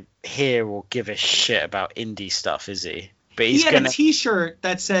going to hear or give a shit about indie stuff, is he? But he had a T-shirt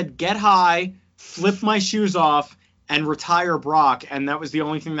that said, "Get high, flip my shoes off, and retire Brock," and that was the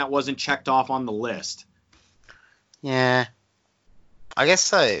only thing that wasn't checked off on the list. Yeah. I guess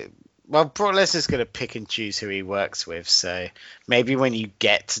so. Well, Brock Lesnar's going to pick and choose who he works with, so maybe when you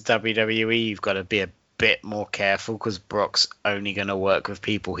get to WWE, you've got to be a bit more careful because Brock's only going to work with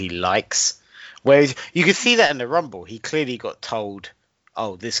people he likes. Whereas you could see that in the Rumble. He clearly got told,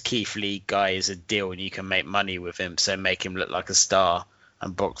 "Oh, this Keith Lee guy is a deal and you can make money with him, so make him look like a star."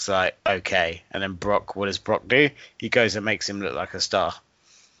 And Brock's like, "Okay." And then what does Brock do? He goes and makes him look like a star.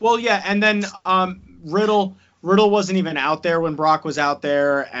 Well, yeah, and then Riddle wasn't even out there when Brock was out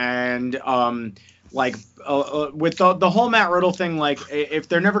there, and with the whole Matt Riddle thing, like, if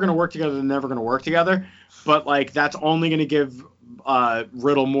they're never going to work together, they're never going to work together. But like, that's only going to give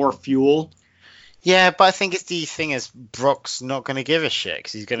Riddle more fuel. Yeah, but I think it's the thing is Brock's not going to give a shit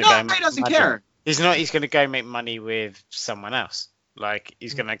because he's going to go. No, he doesn't care. He's not. He's going to go make money with someone else. Like,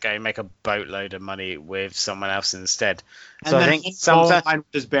 he's going to go make a boatload of money with someone else instead. So I think sometimes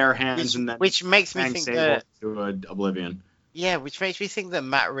with his bare hands, which makes me think that to oblivion. Yeah, which makes me think that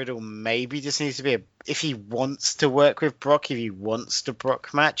Matt Riddle maybe just needs to be if he wants to work with Brock, if he wants to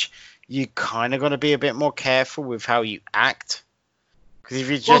Brock match, you kind of got to be a bit more careful with how you act. Because if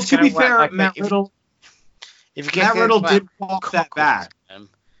you just to be fair, Matt Riddle did walk that back.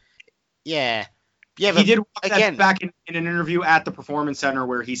 Yeah, he did walk that back in an interview at the Performance Center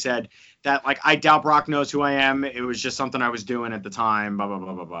where he said that, like, I doubt Brock knows who I am. It was just something I was doing at the time. Blah blah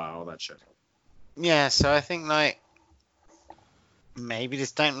blah blah blah. All that shit. Yeah, so I think like maybe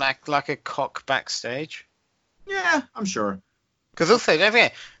just don't act like a cock backstage. Yeah, I'm sure. Because also, don't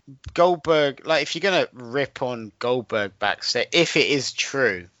forget, Goldberg, like, if you're going to rip on Goldberg backstage, if it is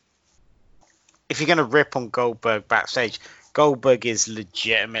true, if you're going to rip on Goldberg backstage, Goldberg is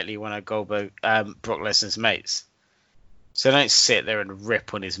legitimately one of Brock Lesnar's mates. So don't sit there and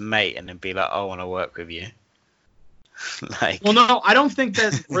rip on his mate and then be like, "I want to work with you." Like, Well, no, I don't think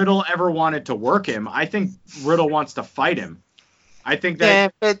that Riddle ever wanted to work him. I think Riddle wants to fight him. I think that yeah,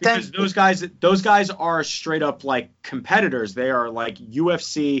 but because those guys are straight up like competitors. They are like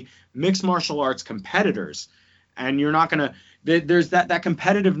UFC mixed martial arts competitors, and you're not gonna. There's that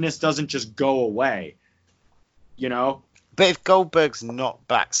competitiveness doesn't just go away. You know. But if Goldberg's not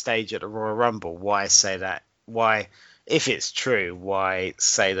backstage at the Royal Rumble, why say that? Why, if it's true, why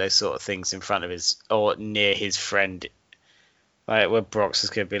say those sort of things in front of his or near his friend? Like, where Brock's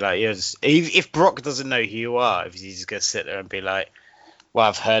just going to be like, if Brock doesn't know who you are, if he's just going to sit there and be like, well,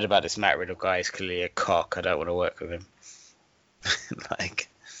 I've heard about this Matt Riddle guy, he's clearly a cock, I don't want to work with him. Like,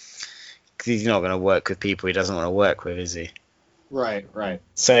 'cause he's not going to work with people he doesn't want to work with, is he? Right.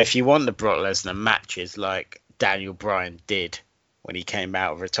 So if you want the Brock Lesnar matches like Daniel Bryan did when he came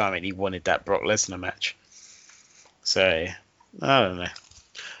out of retirement, he wanted that Brock Lesnar match. So, I don't know.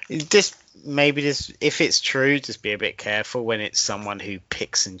 If it's true, just be a bit careful when it's someone who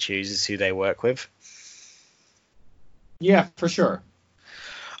picks and chooses who they work with. Yeah, for sure.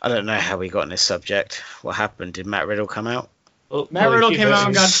 I don't know how we got on this subject. What happened? Did Matt Riddle come out? Oh, Matt no, Riddle he came out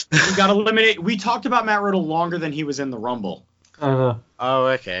and voted. got eliminated. We talked about Matt Riddle longer than he was in the Rumble. Oh,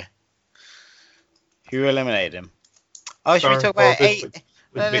 okay. Who eliminated him? Oh, should we Baron talk about Corbin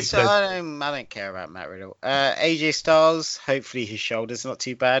with I big said. don't care about Matt Riddle. AJ Styles, hopefully his shoulder's not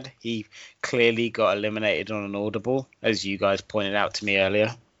too bad. He clearly got eliminated on an audible, as you guys pointed out to me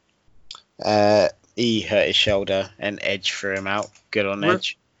earlier. He hurt his shoulder and Edge threw him out. Good on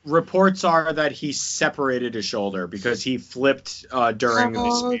Edge. Reports are that he separated his shoulder because he flipped during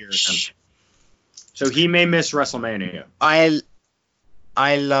the spear attempt. So he may miss WrestleMania. I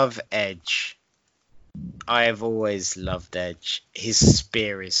love Edge. I have always loved Edge. His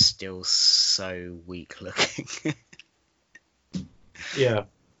spear is still so weak looking. Yeah.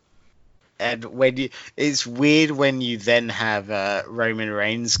 And it's weird when you then have Roman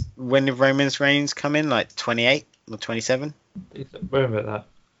Reigns. When did Roman Reigns come in? Like 28 or 27? Remember about that.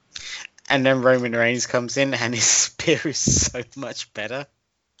 And then Roman Reigns comes in and his spear is so much better.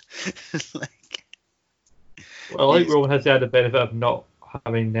 Well, I think Roman has had the benefit of not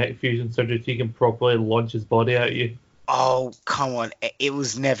having neck fusion surgery, so he can properly launch his body at you. Oh, come on. It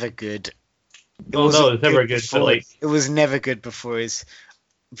was never good. It was never good. But like, it was never good before his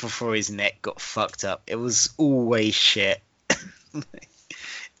neck got fucked up. It was always shit.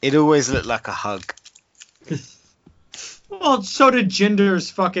 It always looked like a hug. Well, so did Jinder's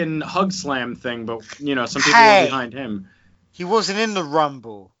fucking hug slam thing, but some people were behind him. He wasn't in the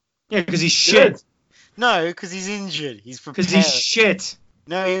Rumble. Yeah, because he's shit. No, because he's injured. He's prepared. Because he's shit.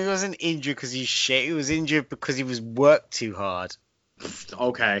 No, he wasn't injured because he's shit. He was injured because he was worked too hard.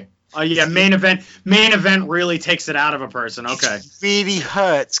 Okay. Yeah, main event really takes it out of a person. Okay. It really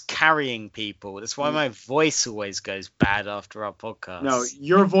hurts carrying people. That's why my voice always goes bad after our podcast. No,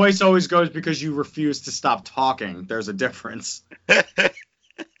 your voice always goes because you refuse to stop talking. There's a difference.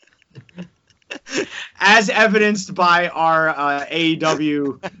 As evidenced by our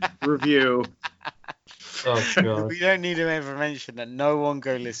AEW review. oh god. We don't need to ever mention that. No one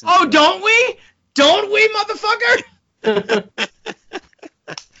go listen. Oh, don't we? Don't we, motherfucker?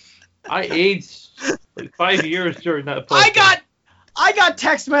 I aged like 5 years during that podcast. I got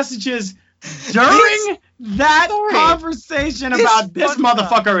text messages during that conversation about this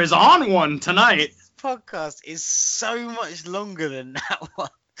motherfucker is on one tonight. This podcast is so much longer than that one.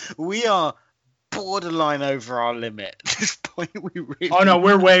 We are borderline over our limit at this point. We really. Oh no,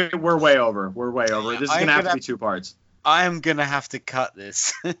 we're way over. We're way over. This is gonna have to be 2 parts. I am gonna have to cut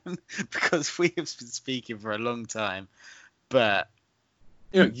this because we have been speaking for a long time, but.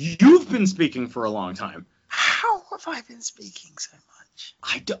 You've been speaking for a long time. How have I been speaking so much?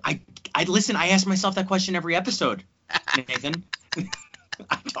 I listen. I ask myself that question every episode, Nathan.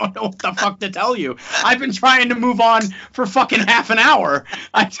 I don't know what the fuck to tell you. I've been trying to move on for fucking half an hour.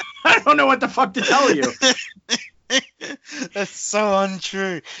 I don't know what the fuck to tell you. That's so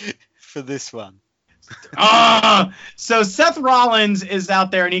untrue for this one. So Seth Rollins is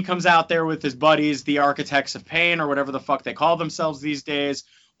out there, and he comes out there with his buddies, the Architects of Pain, or whatever the fuck they call themselves these days,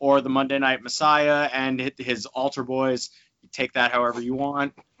 or the Monday Night Messiah, and his altar boys. You take that however you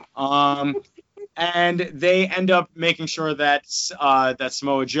want. And they end up making sure that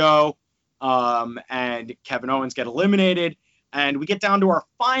Samoa Joe and Kevin Owens get eliminated, and we get down to our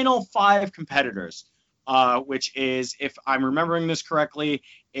final 5 competitors, which is, if I'm remembering this correctly,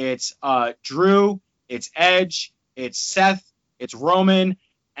 it's Drew. It's Edge, it's Seth, it's Roman,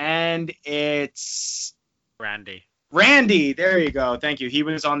 and it's... Randy. There you go. Thank you. He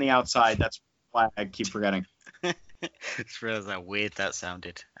was on the outside. That's why I keep forgetting. Just realized how weird that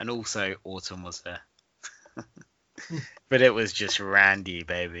sounded. And also, Autumn was there. But it was just Randy,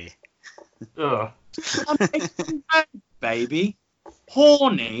 baby. Ugh. Baby.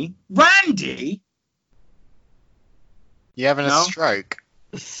 Horny. Randy? You having a No? stroke?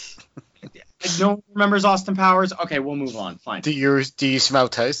 No one remembers Austin Powers? Okay, we'll move on. Fine. Do you smell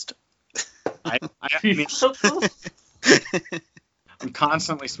toast? I mean, I'm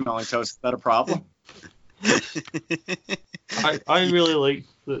constantly smelling toast. Is that a problem? I really like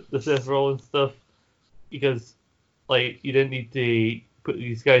the Seth Rollins stuff because, like, you didn't need to put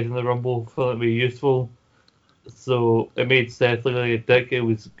these guys in the Rumble for them to be useful. So it made Seth look like a dick. It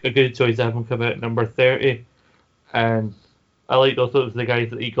was a good choice to have him come out at number 30. And I liked also it was the guys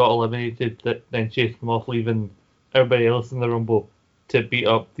that he got eliminated that then chased him off, leaving everybody else in the Rumble to beat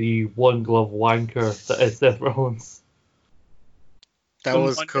up the one glove wanker that is Seth Rollins. That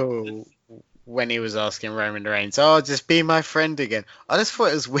was cool when he was asking Roman Reigns, "Oh, just be my friend again." I just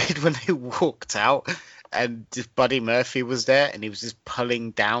thought it was weird when they walked out and just Buddy Murphy was there and he was just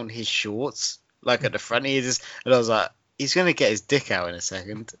pulling down his shorts like at the front. And I was like, he's gonna get his dick out in a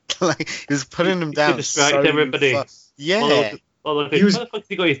second. Like he was pulling them down. To distract everybody. Yeah. He was. Why the fuck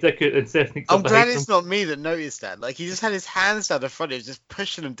he got his dick out and Seth sneaks I'm up glad behind it's him? not me that noticed that. Like he just had his hands down the front, he was just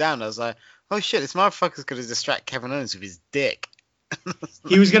pushing them down. I was like, oh shit, this motherfucker's gonna distract Kevin Owens with his dick.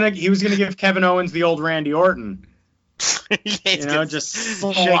 He was gonna give Kevin Owens the old Randy Orton. Yeah, Just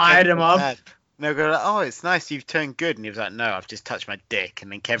slide him up. And they'll go like, oh, it's nice you've turned good. And he was like, no, I've just touched my dick.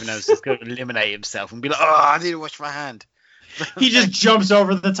 And then Kevin Owens is going to eliminate himself and be like, oh, I need to wash my hand. He just jumps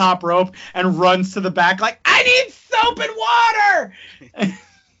over the top rope and runs to the back like, I need soap and water!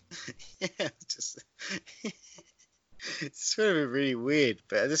 Yeah, it's sort of really weird.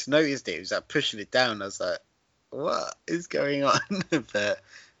 But I just noticed it. He was like pushing it down. I was like, what is going on? But that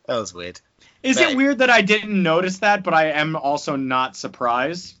was weird. Is it weird that I didn't notice that, but I am also not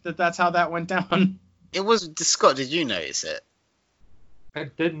surprised that that's how that went down? It was, Scott, did you notice it? I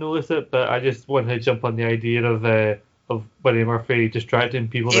did notice it, but I just wanted to jump on the idea of Buddy Murphy distracting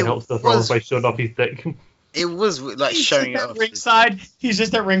people that helps Seth Rollins by showing off his dick. It was like showing it off. Ringside. He's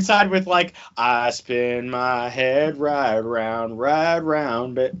just at ringside with like, I spin my head right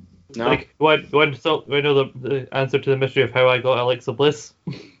round, but no. Like, want to know the answer to the mystery of how I got Alexa Bliss?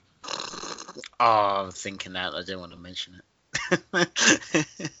 Oh, I'm thinking that. I didn't want to mention it.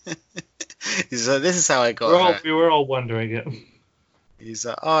 He's like, this is how I got her. We were all wondering it. He's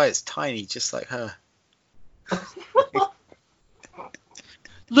like, oh, it's tiny, just like her.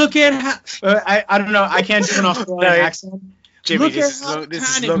 Look at how... I don't know. I can't do an Australian accent. Jimmy, Look this at how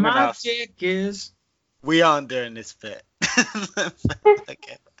is tiny long my enough. dick is. We aren't doing this bit.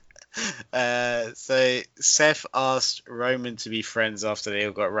 Okay. So Seth asked Roman to be friends after they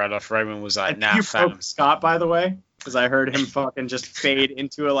all got run off. Roman was like, "Nah, you fam." broke Scott, by the way, because I heard him fucking just fade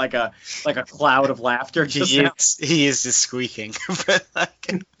into like a cloud of laughter. Just now. He is just squeaking. But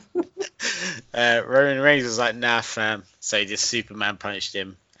like, Roman Reigns was like, "Nah, fam." So he just Superman punched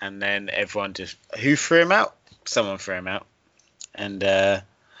him, and then everyone just who threw him out? Someone threw him out, and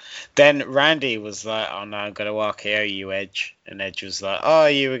then Randy was like, "Oh no, I'm gonna RKO you, Edge." And Edge was like, "Oh,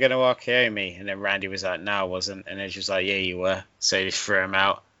 you were gonna RKO me." And then Randy was like, "No, I wasn't." And Edge was like, "Yeah, you were." So he just threw him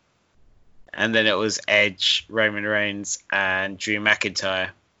out. And then it was Edge, Roman Reigns, and Drew McIntyre.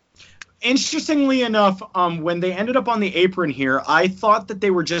 Interestingly enough, when they ended up on the apron here, I thought that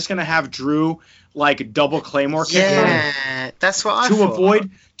they were just gonna have Drew like double Claymore kick him Yeah, that's what I to thought.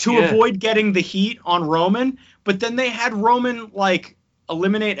 avoid getting the heat on Roman. But then they had Roman like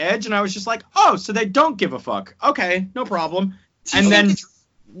eliminate Edge, and I was just like, oh, so they don't give a fuck. Okay, no problem. And then It's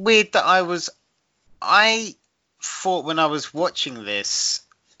weird that I thought when I was watching this.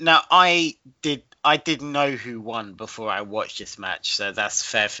 Now I didn't know who won before I watched this match, so that's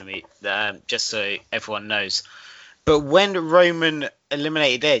fair for me. Just so everyone knows. But when Roman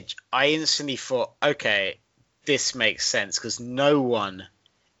eliminated Edge, I instantly thought, okay, this makes sense because no one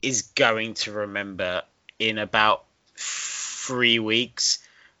is going to remember in about 3 weeks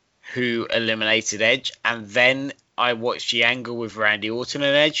who eliminated Edge. And then I watched the angle with Randy Orton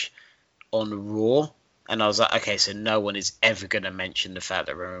and Edge on Raw, and I was like, okay, so no one is ever going to mention the fact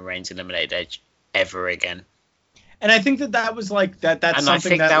that Roman Reigns eliminated Edge ever again. And I think that was like that's And I something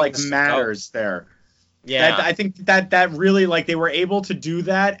think that that like was the matters there. Yeah, I think that really like they were able to do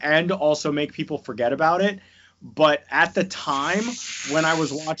that and also make people forget about it. But at the time when I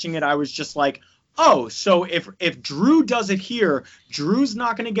was watching it, I was just like, oh, so if Drew does it here, Drew's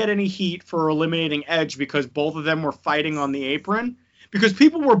not going to get any heat for eliminating Edge because both of them were fighting on the apron. Because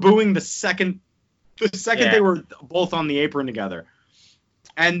people were booing the second they were both on the apron together.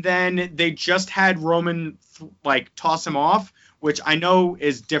 And then they just had Roman toss him off, which I know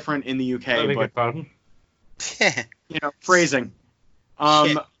is different in the UK. I beg your But pardon. Yeah. Phrasing.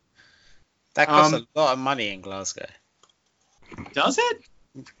 Shit. That costs um, a lot of money in Glasgow. Does it?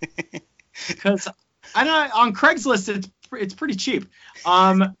 Because I don't know, on Craigslist it's pretty cheap.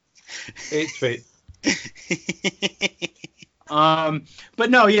 It's right. But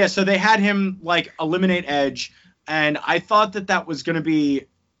no, yeah. So they had him like eliminate Edge, and I thought that was going to be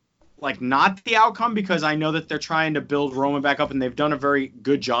like not the outcome because I know that they're trying to build Roman back up, and they've done a very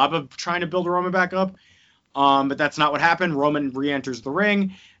good job of trying to build Roman back up. But that's not what happened. Roman re-enters the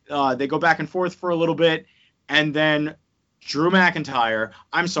ring. They go back and forth for a little bit, and then Drew McIntyre,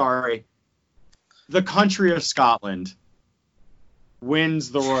 I'm sorry, the country of Scotland,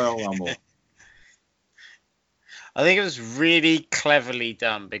 wins the Royal Rumble. I think it was really cleverly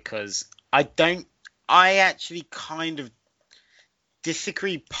done because I actually kind of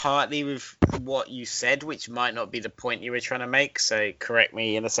disagree partly with what you said, which might not be the point you were trying to make, so correct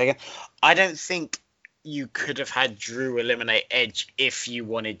me in a second. I don't think you could have had Drew eliminate Edge if you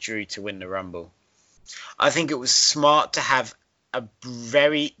wanted Drew to win the Rumble. I think it was smart to have one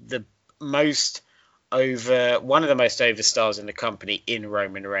of the most over stars in the company in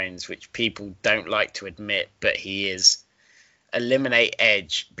Roman Reigns, which people don't like to admit, but he is. Eliminate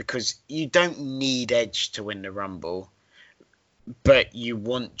Edge because you don't need Edge to win the Rumble, but you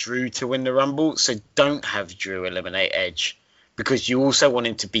want Drew to win the Rumble, so don't have Drew eliminate Edge because you also want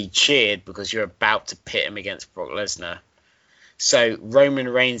him to be cheered because you're about to pit him against Brock Lesnar. So Roman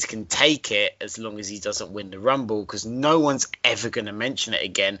Reigns can take it as long as he doesn't win the Rumble because no one's ever going to mention it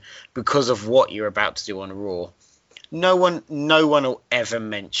again because of what you're about to do on Raw. No one will ever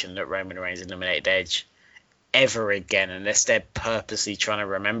mention that Roman Reigns eliminated Edge ever again unless they're purposely trying to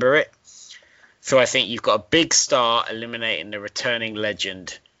remember it. So I think you've got a big star eliminating the returning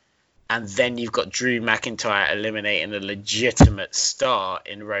legend, and then you've got Drew McIntyre eliminating a legitimate star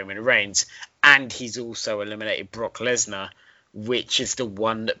in Roman Reigns, and he's also eliminated Brock Lesnar, which is the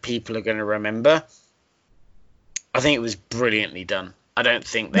one that people are going to remember. I think it was brilliantly done. I don't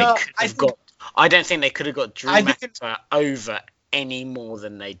think they could have got Drew McIntyre over any more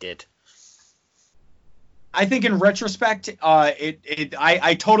than they did. I think in retrospect,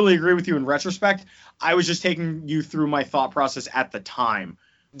 I totally agree with you in retrospect. I was just taking you through my thought process at the time.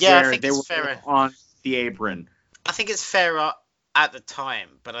 Yeah, where I think they it's were fair. on the apron. I think it's fairer at the time,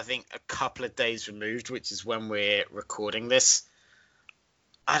 but I think a couple of days removed, which is when we're recording this,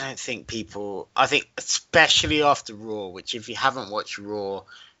 I don't think people... I think especially after Raw, which if you haven't watched Raw,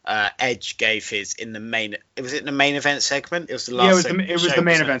 Edge gave his in the main... Was it the main event segment? It was the last it was the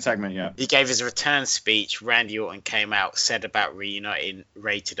main event segment, yeah. He gave his return speech. Randy Orton came out, said about reuniting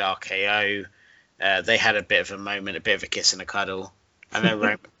Rated RKO. They had a bit of a moment, a bit of a kiss and a cuddle. And then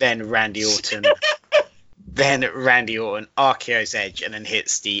Randy Orton RKO's Edge and then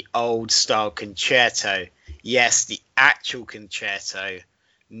hits the old style concerto. Yes, the actual concerto,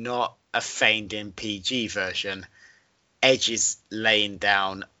 not a feigned in PG version. Edge is laying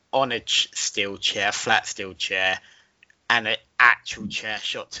down on a flat steel chair, and an actual chair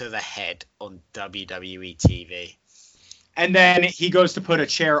shot to the head on WWE TV. And then he goes to put a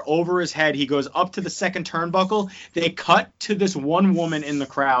chair over his head. He goes up to the second turnbuckle. They cut to this one woman in the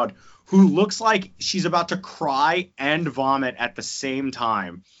crowd who looks like she's about to cry and vomit at the same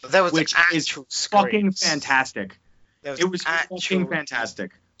time, which is fucking fantastic. It was fucking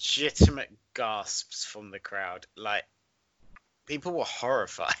fantastic. Legitimate gasps from the crowd. Like, people were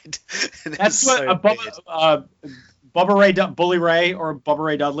horrified. That's what Bubba Ray, Bully Ray, or Bubba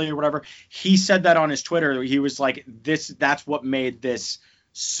Ray Dudley or whatever, he said that on his Twitter. He was like, that's what made this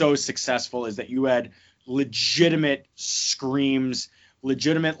so successful, is that you had legitimate screams,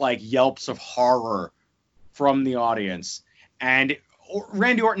 legitimate like yelps of horror from the audience. And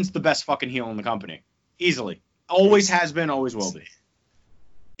Randy Orton's the best fucking heel in the company. Easily. Always has been, always will be.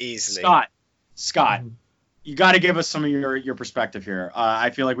 Easily. Scott, you got to give us some of your perspective here. I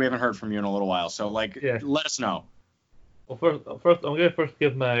feel like we haven't heard from you in a little while, so let us know. Well, first, I'm going to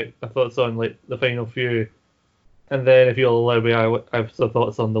give my thoughts on like the final few, and then if you'll allow me, I have some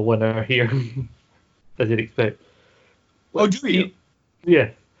thoughts on the winner here, as you'd expect. Oh, do you?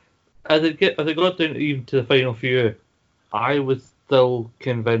 Yeah. As it got down even to the final few, I was still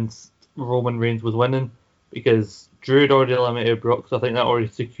convinced Roman Reigns was winning because Drew had already eliminated Brock, so I think that already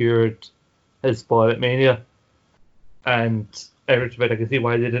secured his spot at Mania. And every bit I can see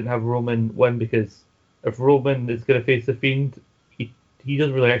why they didn't have Roman win, because if Roman is going to face the Fiend, he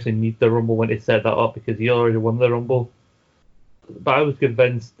doesn't really actually need the Rumble win to set that up because he already won the Rumble. But I was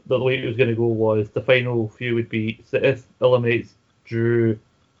convinced that the way it was going to go was the final few would be Seth eliminates Drew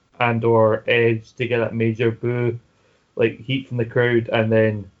and or Edge to get that major boo, like heat from the crowd, and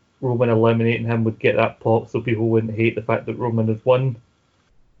then Roman eliminating him would get that pop, so people wouldn't hate the fact that Roman had won.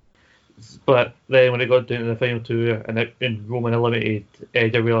 But then when it got down to the final two and Roman eliminated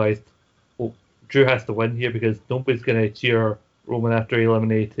Edge, I realised, well, Drew has to win here because nobody's going to cheer Roman after he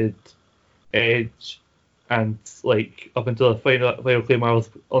eliminated Edge. And like up until the final claim, I was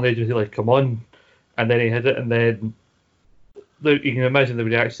on the edge of like, come on. And then he hit it, and then you can imagine the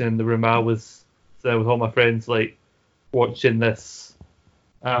reaction in the room. I was with all my friends like watching this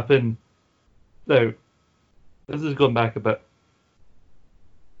happen. Now, this is going back a bit.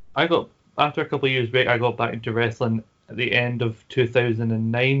 After a couple of years break, I got back into wrestling at the end of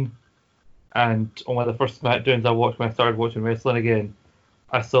 2009, and on one of the first SmackDowns I watched when I started watching wrestling again,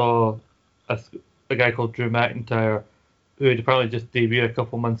 I saw a guy called Drew McIntyre, who had apparently just debuted a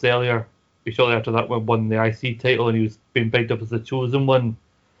couple months earlier. Shortly after that, won the IC title, and he was being bigged up as the chosen one.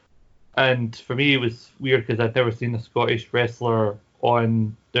 And for me, it was weird because I'd never seen a Scottish wrestler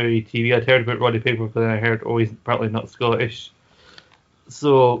on WWE TV. I'd heard about Roddy Piper, but then I heard, he's apparently not Scottish.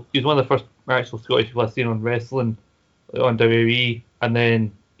 So he was one of the first actual Scottish people I've seen on wrestling on WWE, and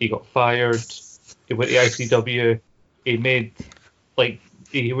then he got fired. He went to ICW.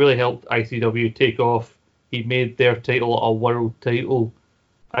 He really helped ICW take off. He made their title a world title.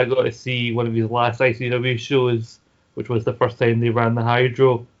 I got to see one of his last ICW shows, which was the first time they ran the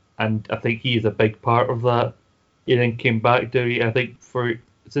Hydro, and I think he's a big part of that. He then came back to, I think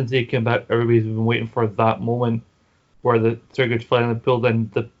since he came back, everybody's been waiting for that moment where the trigger's finally pulled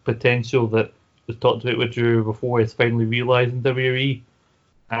in, the potential that was talked about with Drew before is finally realised in WWE,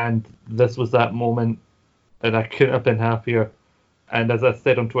 and this was that moment, and I couldn't have been happier. And as I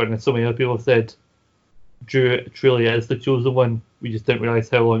said on Twitter, and so many other people have said, Drew truly is the chosen one. We just didn't realise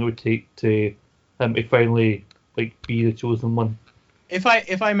how long it would take to him to finally be the chosen one. If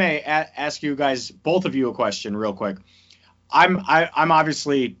I may ask you guys, both of you, a question real quick. I'm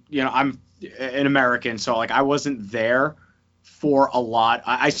obviously, I'm an American, so I wasn't there for a lot.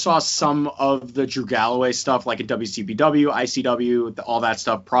 I saw some of the Drew Galloway stuff, like at WCPW, ICW, all that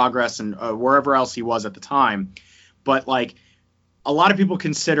stuff, Progress, and wherever else he was at the time. But a lot of people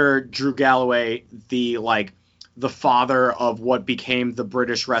consider Drew Galloway the father of what became the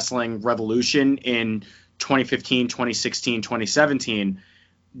British Wrestling Revolution in 2015, 2016, 2017.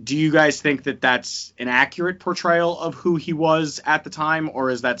 Do you guys think that that's an accurate portrayal of who he was at the time, or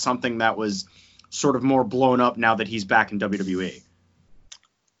is that something that was sort of more blown up now that he's back in WWE?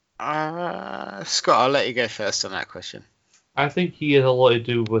 Scott, I'll let you go first on that question. I think he has a lot to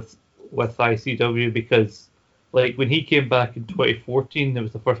do with ICW because when he came back in 2014, it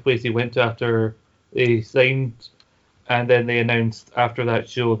was the first place he went to after they signed, and then they announced after that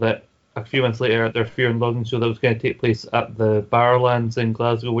show that a few months later at their Fear and Loathing show that was going to take place at the Barrowlands in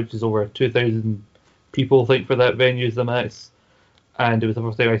Glasgow, which is over 2,000 people, I think, for that venue is the max. And it was the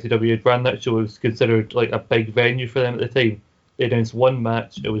first time ICW had ran that show. It was considered a big venue for them at the time. They announced one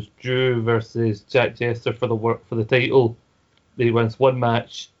match. It was Drew versus Jack Jester for the title. They announced one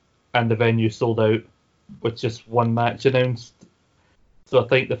match, and the venue sold out with just one match announced. So I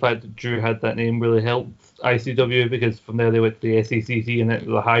think the fact that Drew had that name really helped ICW because from there they went to the SECC and then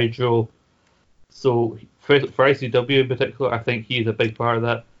the Hydro. So for ICW in particular, I think he's a big part of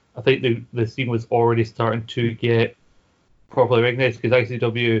that. I think the scene was already starting to get properly recognised because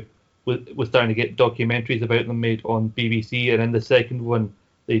ICW was starting to get documentaries about them made on BBC, and in the second one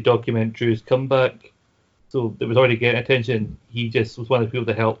they document Drew's comeback. So it was already getting attention. He just was one of the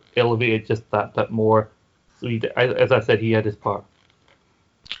people to help elevate it just that bit more. So as I said, he had his part.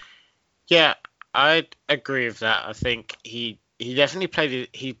 Yeah, I'd agree with that. I think he definitely played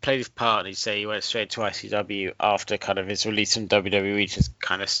his part. He'd say he went straight to ICW after kind of his release from WWE to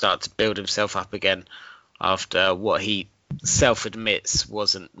kind of start to build himself up again after what he self-admits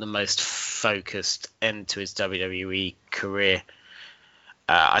wasn't the most focused end to his WWE career.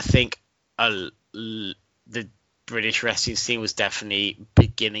 I think the British wrestling scene was definitely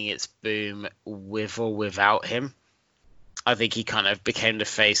beginning its boom with or without him. I think he kind of became the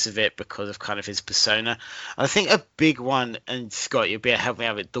face of it because of kind of his persona. I think a big one, and Scott, you'll be able to help me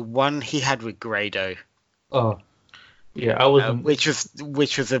out with it, the one he had with Grado. Oh, yeah, I wasn't. Which was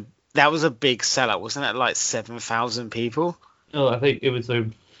a big sellout, wasn't it? 7,000 people. No, I think it was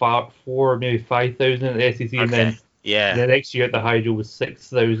 4, maybe 5,000 at the SEC, okay. And then the next year at the Hydro was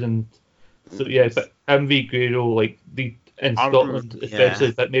 6,000. So yeah, but MV Grado, in Scotland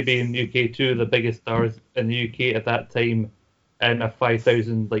especially, but maybe in the UK too, the biggest stars in the UK at that time, and a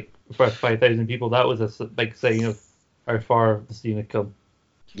 5,000 first 5,000 people, that was a big sign of how far the scene had come.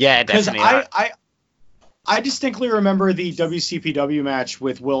 Yeah, definitely. I distinctly remember the WCPW match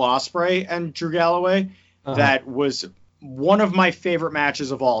with Will Ospreay and Drew Galloway. Uh-huh. That was one of my favorite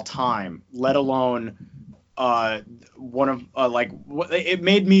matches of all time, let alone one of it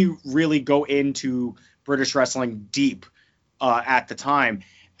made me really go into British wrestling deep at the time.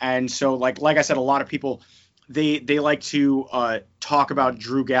 And so like I said, a lot of people they like to talk about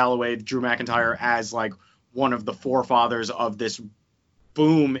Drew McIntyre as like one of the forefathers of this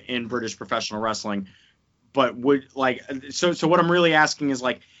boom in British professional wrestling. But so what I'm really asking is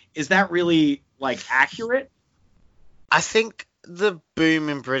like, is that really like accurate? I think the boom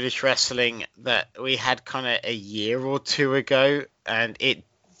in British wrestling that we had kind of a year or two ago, and it's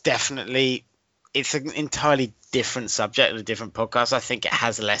an entirely different subject, a different podcast. I think it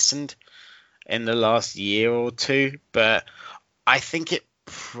has lessened in the last year or two, but I think it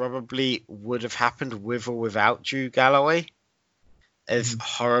probably would have happened with or without Drew Galloway, as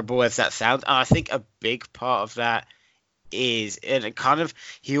horrible as that sounds. And I think a big part of that is, and it kind of,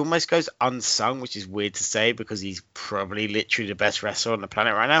 he almost goes unsung, which is weird to say because he's probably literally the best wrestler on the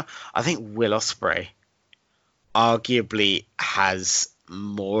planet right now. I think Will Ospreay arguably has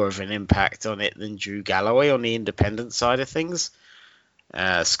more of an impact on it than Drew Galloway on the independent side of things.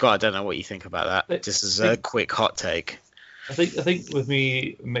 Scott, I don't know what you think about that. Just as a quick hot take. I think with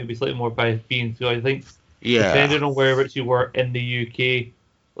me, maybe slightly more biased being so. I think depending on whereabouts you were in the UK,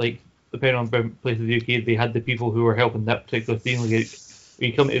 like depending on places in the UK, they had the people who were helping that particular scene. Like when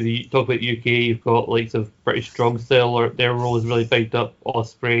you come to talk about the UK, you've got likes of British Strong Style, or their role is really bigged up.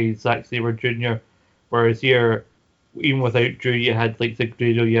 Ospreay, Zack Sabre Jr. Whereas here, even without Drew, you had like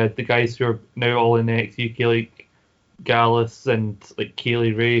Grado, you had the guys who are now all in the ex-UK, like Gallus and like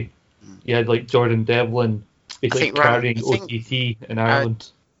Kaylee Ray. You had like Jordan Devlin basically carrying OTT in Ireland.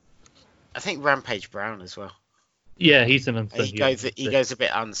 I think Rampage Brown as well. Yeah, he's an unsung. He goes a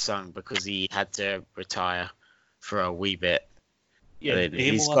bit unsung because he had to retire for a wee bit. Yeah,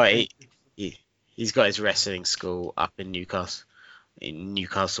 he's got his wrestling school up in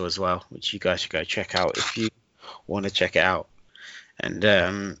Newcastle as well, which you guys should go check out if you want to check it out.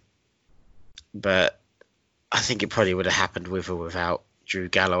 And but I think it probably would have happened with or without Drew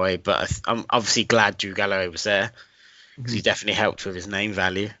Galloway. But I'm obviously glad Drew Galloway was there because he definitely helped with his name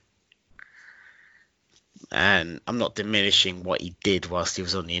value. And I'm not diminishing what he did whilst he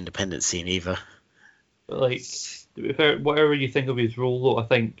was on the independent scene either. But like, to be fair, whatever you think of his role, though, I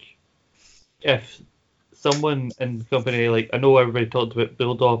think if someone in the company, like I know everybody talked about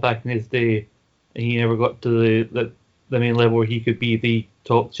Bulldog back in his day, and he never got to the main level where he could be the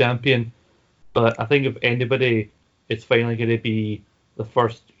top champion. But I think if anybody, it's finally going to be the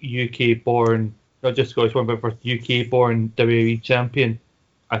first UK-born, not just Scottish-born, but first UK-born WWE champion.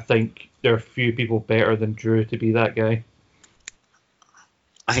 I think there are few people better than Drew to be that guy.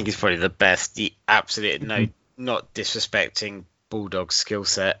 I think he's probably the best. Not disrespecting Bulldog's skill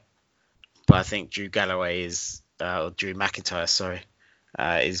set, but I think Drew Galloway or Drew McIntyre,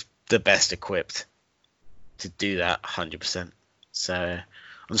 is the best equipped to do that 100%. So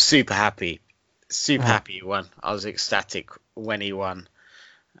I'm super happy he won. I was ecstatic when he won,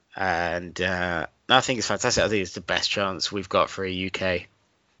 and I think it's fantastic. I think it's the best chance we've got for a UK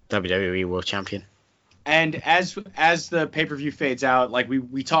WWE World Champion. And as the pay-per-view fades out, like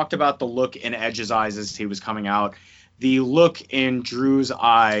we talked about the look in Edge's eyes as he was coming out, the look in Drew's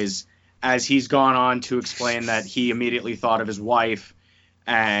eyes as he's gone on to explain that he immediately thought of his wife,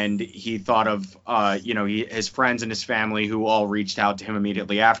 and he thought of his friends and his family who all reached out to him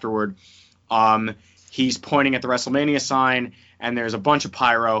immediately afterward. He's pointing at the WrestleMania sign, and there's a bunch of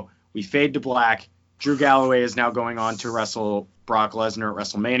pyro. We fade to black. Drew Galloway is now going on to wrestle Brock Lesnar at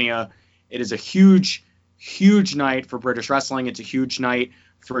WrestleMania. It is a huge, huge night for British wrestling. It's a huge night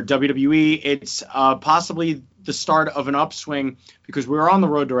for WWE. It's possibly the start of an upswing because we're on the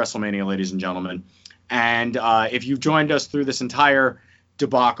road to WrestleMania, ladies and gentlemen. And if you've joined us through this entire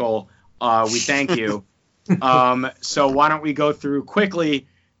debacle, we thank you. So why don't we go through quickly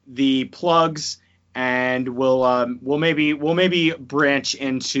the plugs, and we'll maybe branch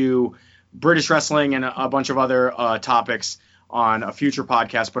into British wrestling and a bunch of other topics on a future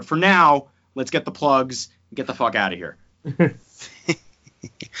podcast. But for now, let's get the plugs and get the fuck out of here.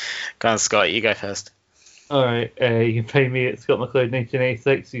 Go on, Scott. You go first. All right. You can find me at Scott McLeod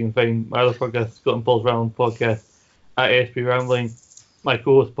 1986. You can find my other podcast, Scott and Paul's Rambling Podcast, at SP Rambling. My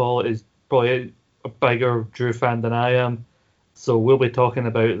co-host Paul is probably a bigger Drew fan than I am, so we'll be talking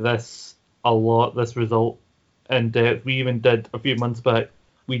about this a lot, this result. And we even did, a few months back,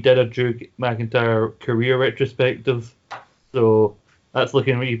 we did a Drew McIntyre career retrospective, so that's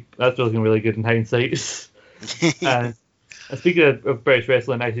looking really good in hindsight. And speaking of British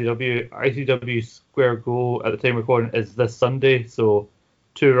wrestling, ICW Square Go at the time of recording is this Sunday, so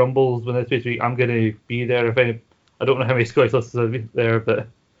 2 Rumbles when it's supposed to be. I'm going to be there. If I don't know how many Scottish listeners are there, but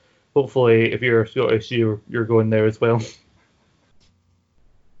hopefully, if you're Scottish, you're going there as well.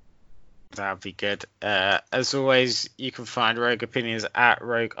 That'd be good. As always, you can find Rogue Opinions at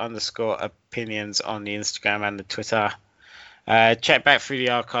Rogue_Opinions on the Instagram and the Twitter. Check back through the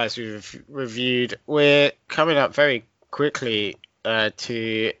archives we've reviewed. We're coming up very quickly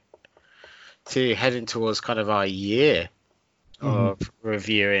to heading towards kind of our year of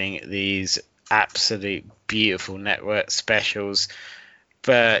reviewing these absolute beautiful network specials.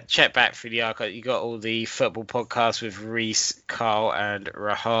 But check back through the archive. You got all the football podcasts with Reese, Carl, and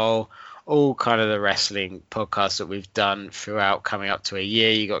Rahul. All kind of the wrestling podcasts that we've done throughout coming up to a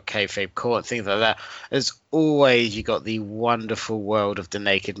year. You got Kayfabe Court, things like that. As always, you got the wonderful World of the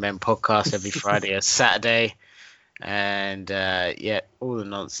Naked Men podcast every Friday or Saturday. And all the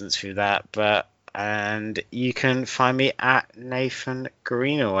nonsense through that. And you can find me at Nathan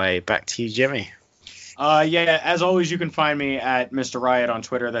Greenaway. Back to you, Jimmy. As always, you can find me at Mr. Riot on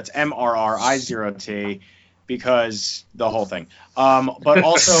Twitter. That's MRRI0T, because the whole thing. But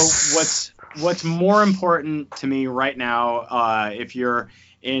also, what's more important to me right now, if you're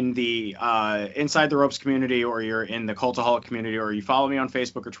in the Inside the Ropes community, or you're in the Cultaholic community, or you follow me on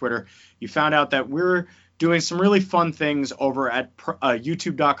Facebook or Twitter, you found out that we're doing some really fun things over at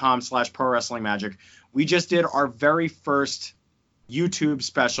youtube.com/Pro Wrestling Magic. We just did our very first YouTube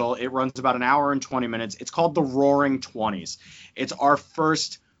special. It runs about an hour and 20 minutes. It's called The Roaring 20s. It's our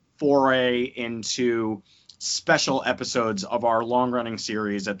first foray into special episodes of our long-running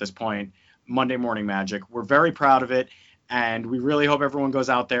series at this point, Monday Morning Magic. We're very proud of it, and we really hope everyone goes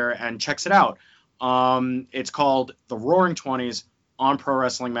out there and checks it out. It's called The Roaring 20s on Pro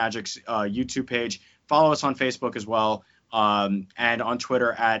Wrestling Magic's YouTube page. Follow us on Facebook as well, and on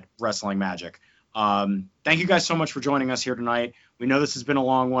Twitter at Wrestling Magic. Thank you guys so much for joining us here tonight. We know this has been a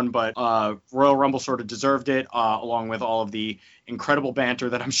long one, but Royal Rumble sort of deserved it, along with all of the incredible banter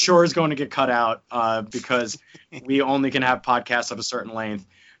that I'm sure is going to get cut out because we only can have podcasts of a certain length.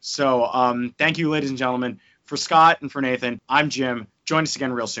 So thank you, ladies and gentlemen. For Scott and for Nathan, I'm Jim. Join us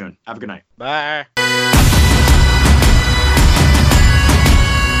again real soon. Have a good night. Bye.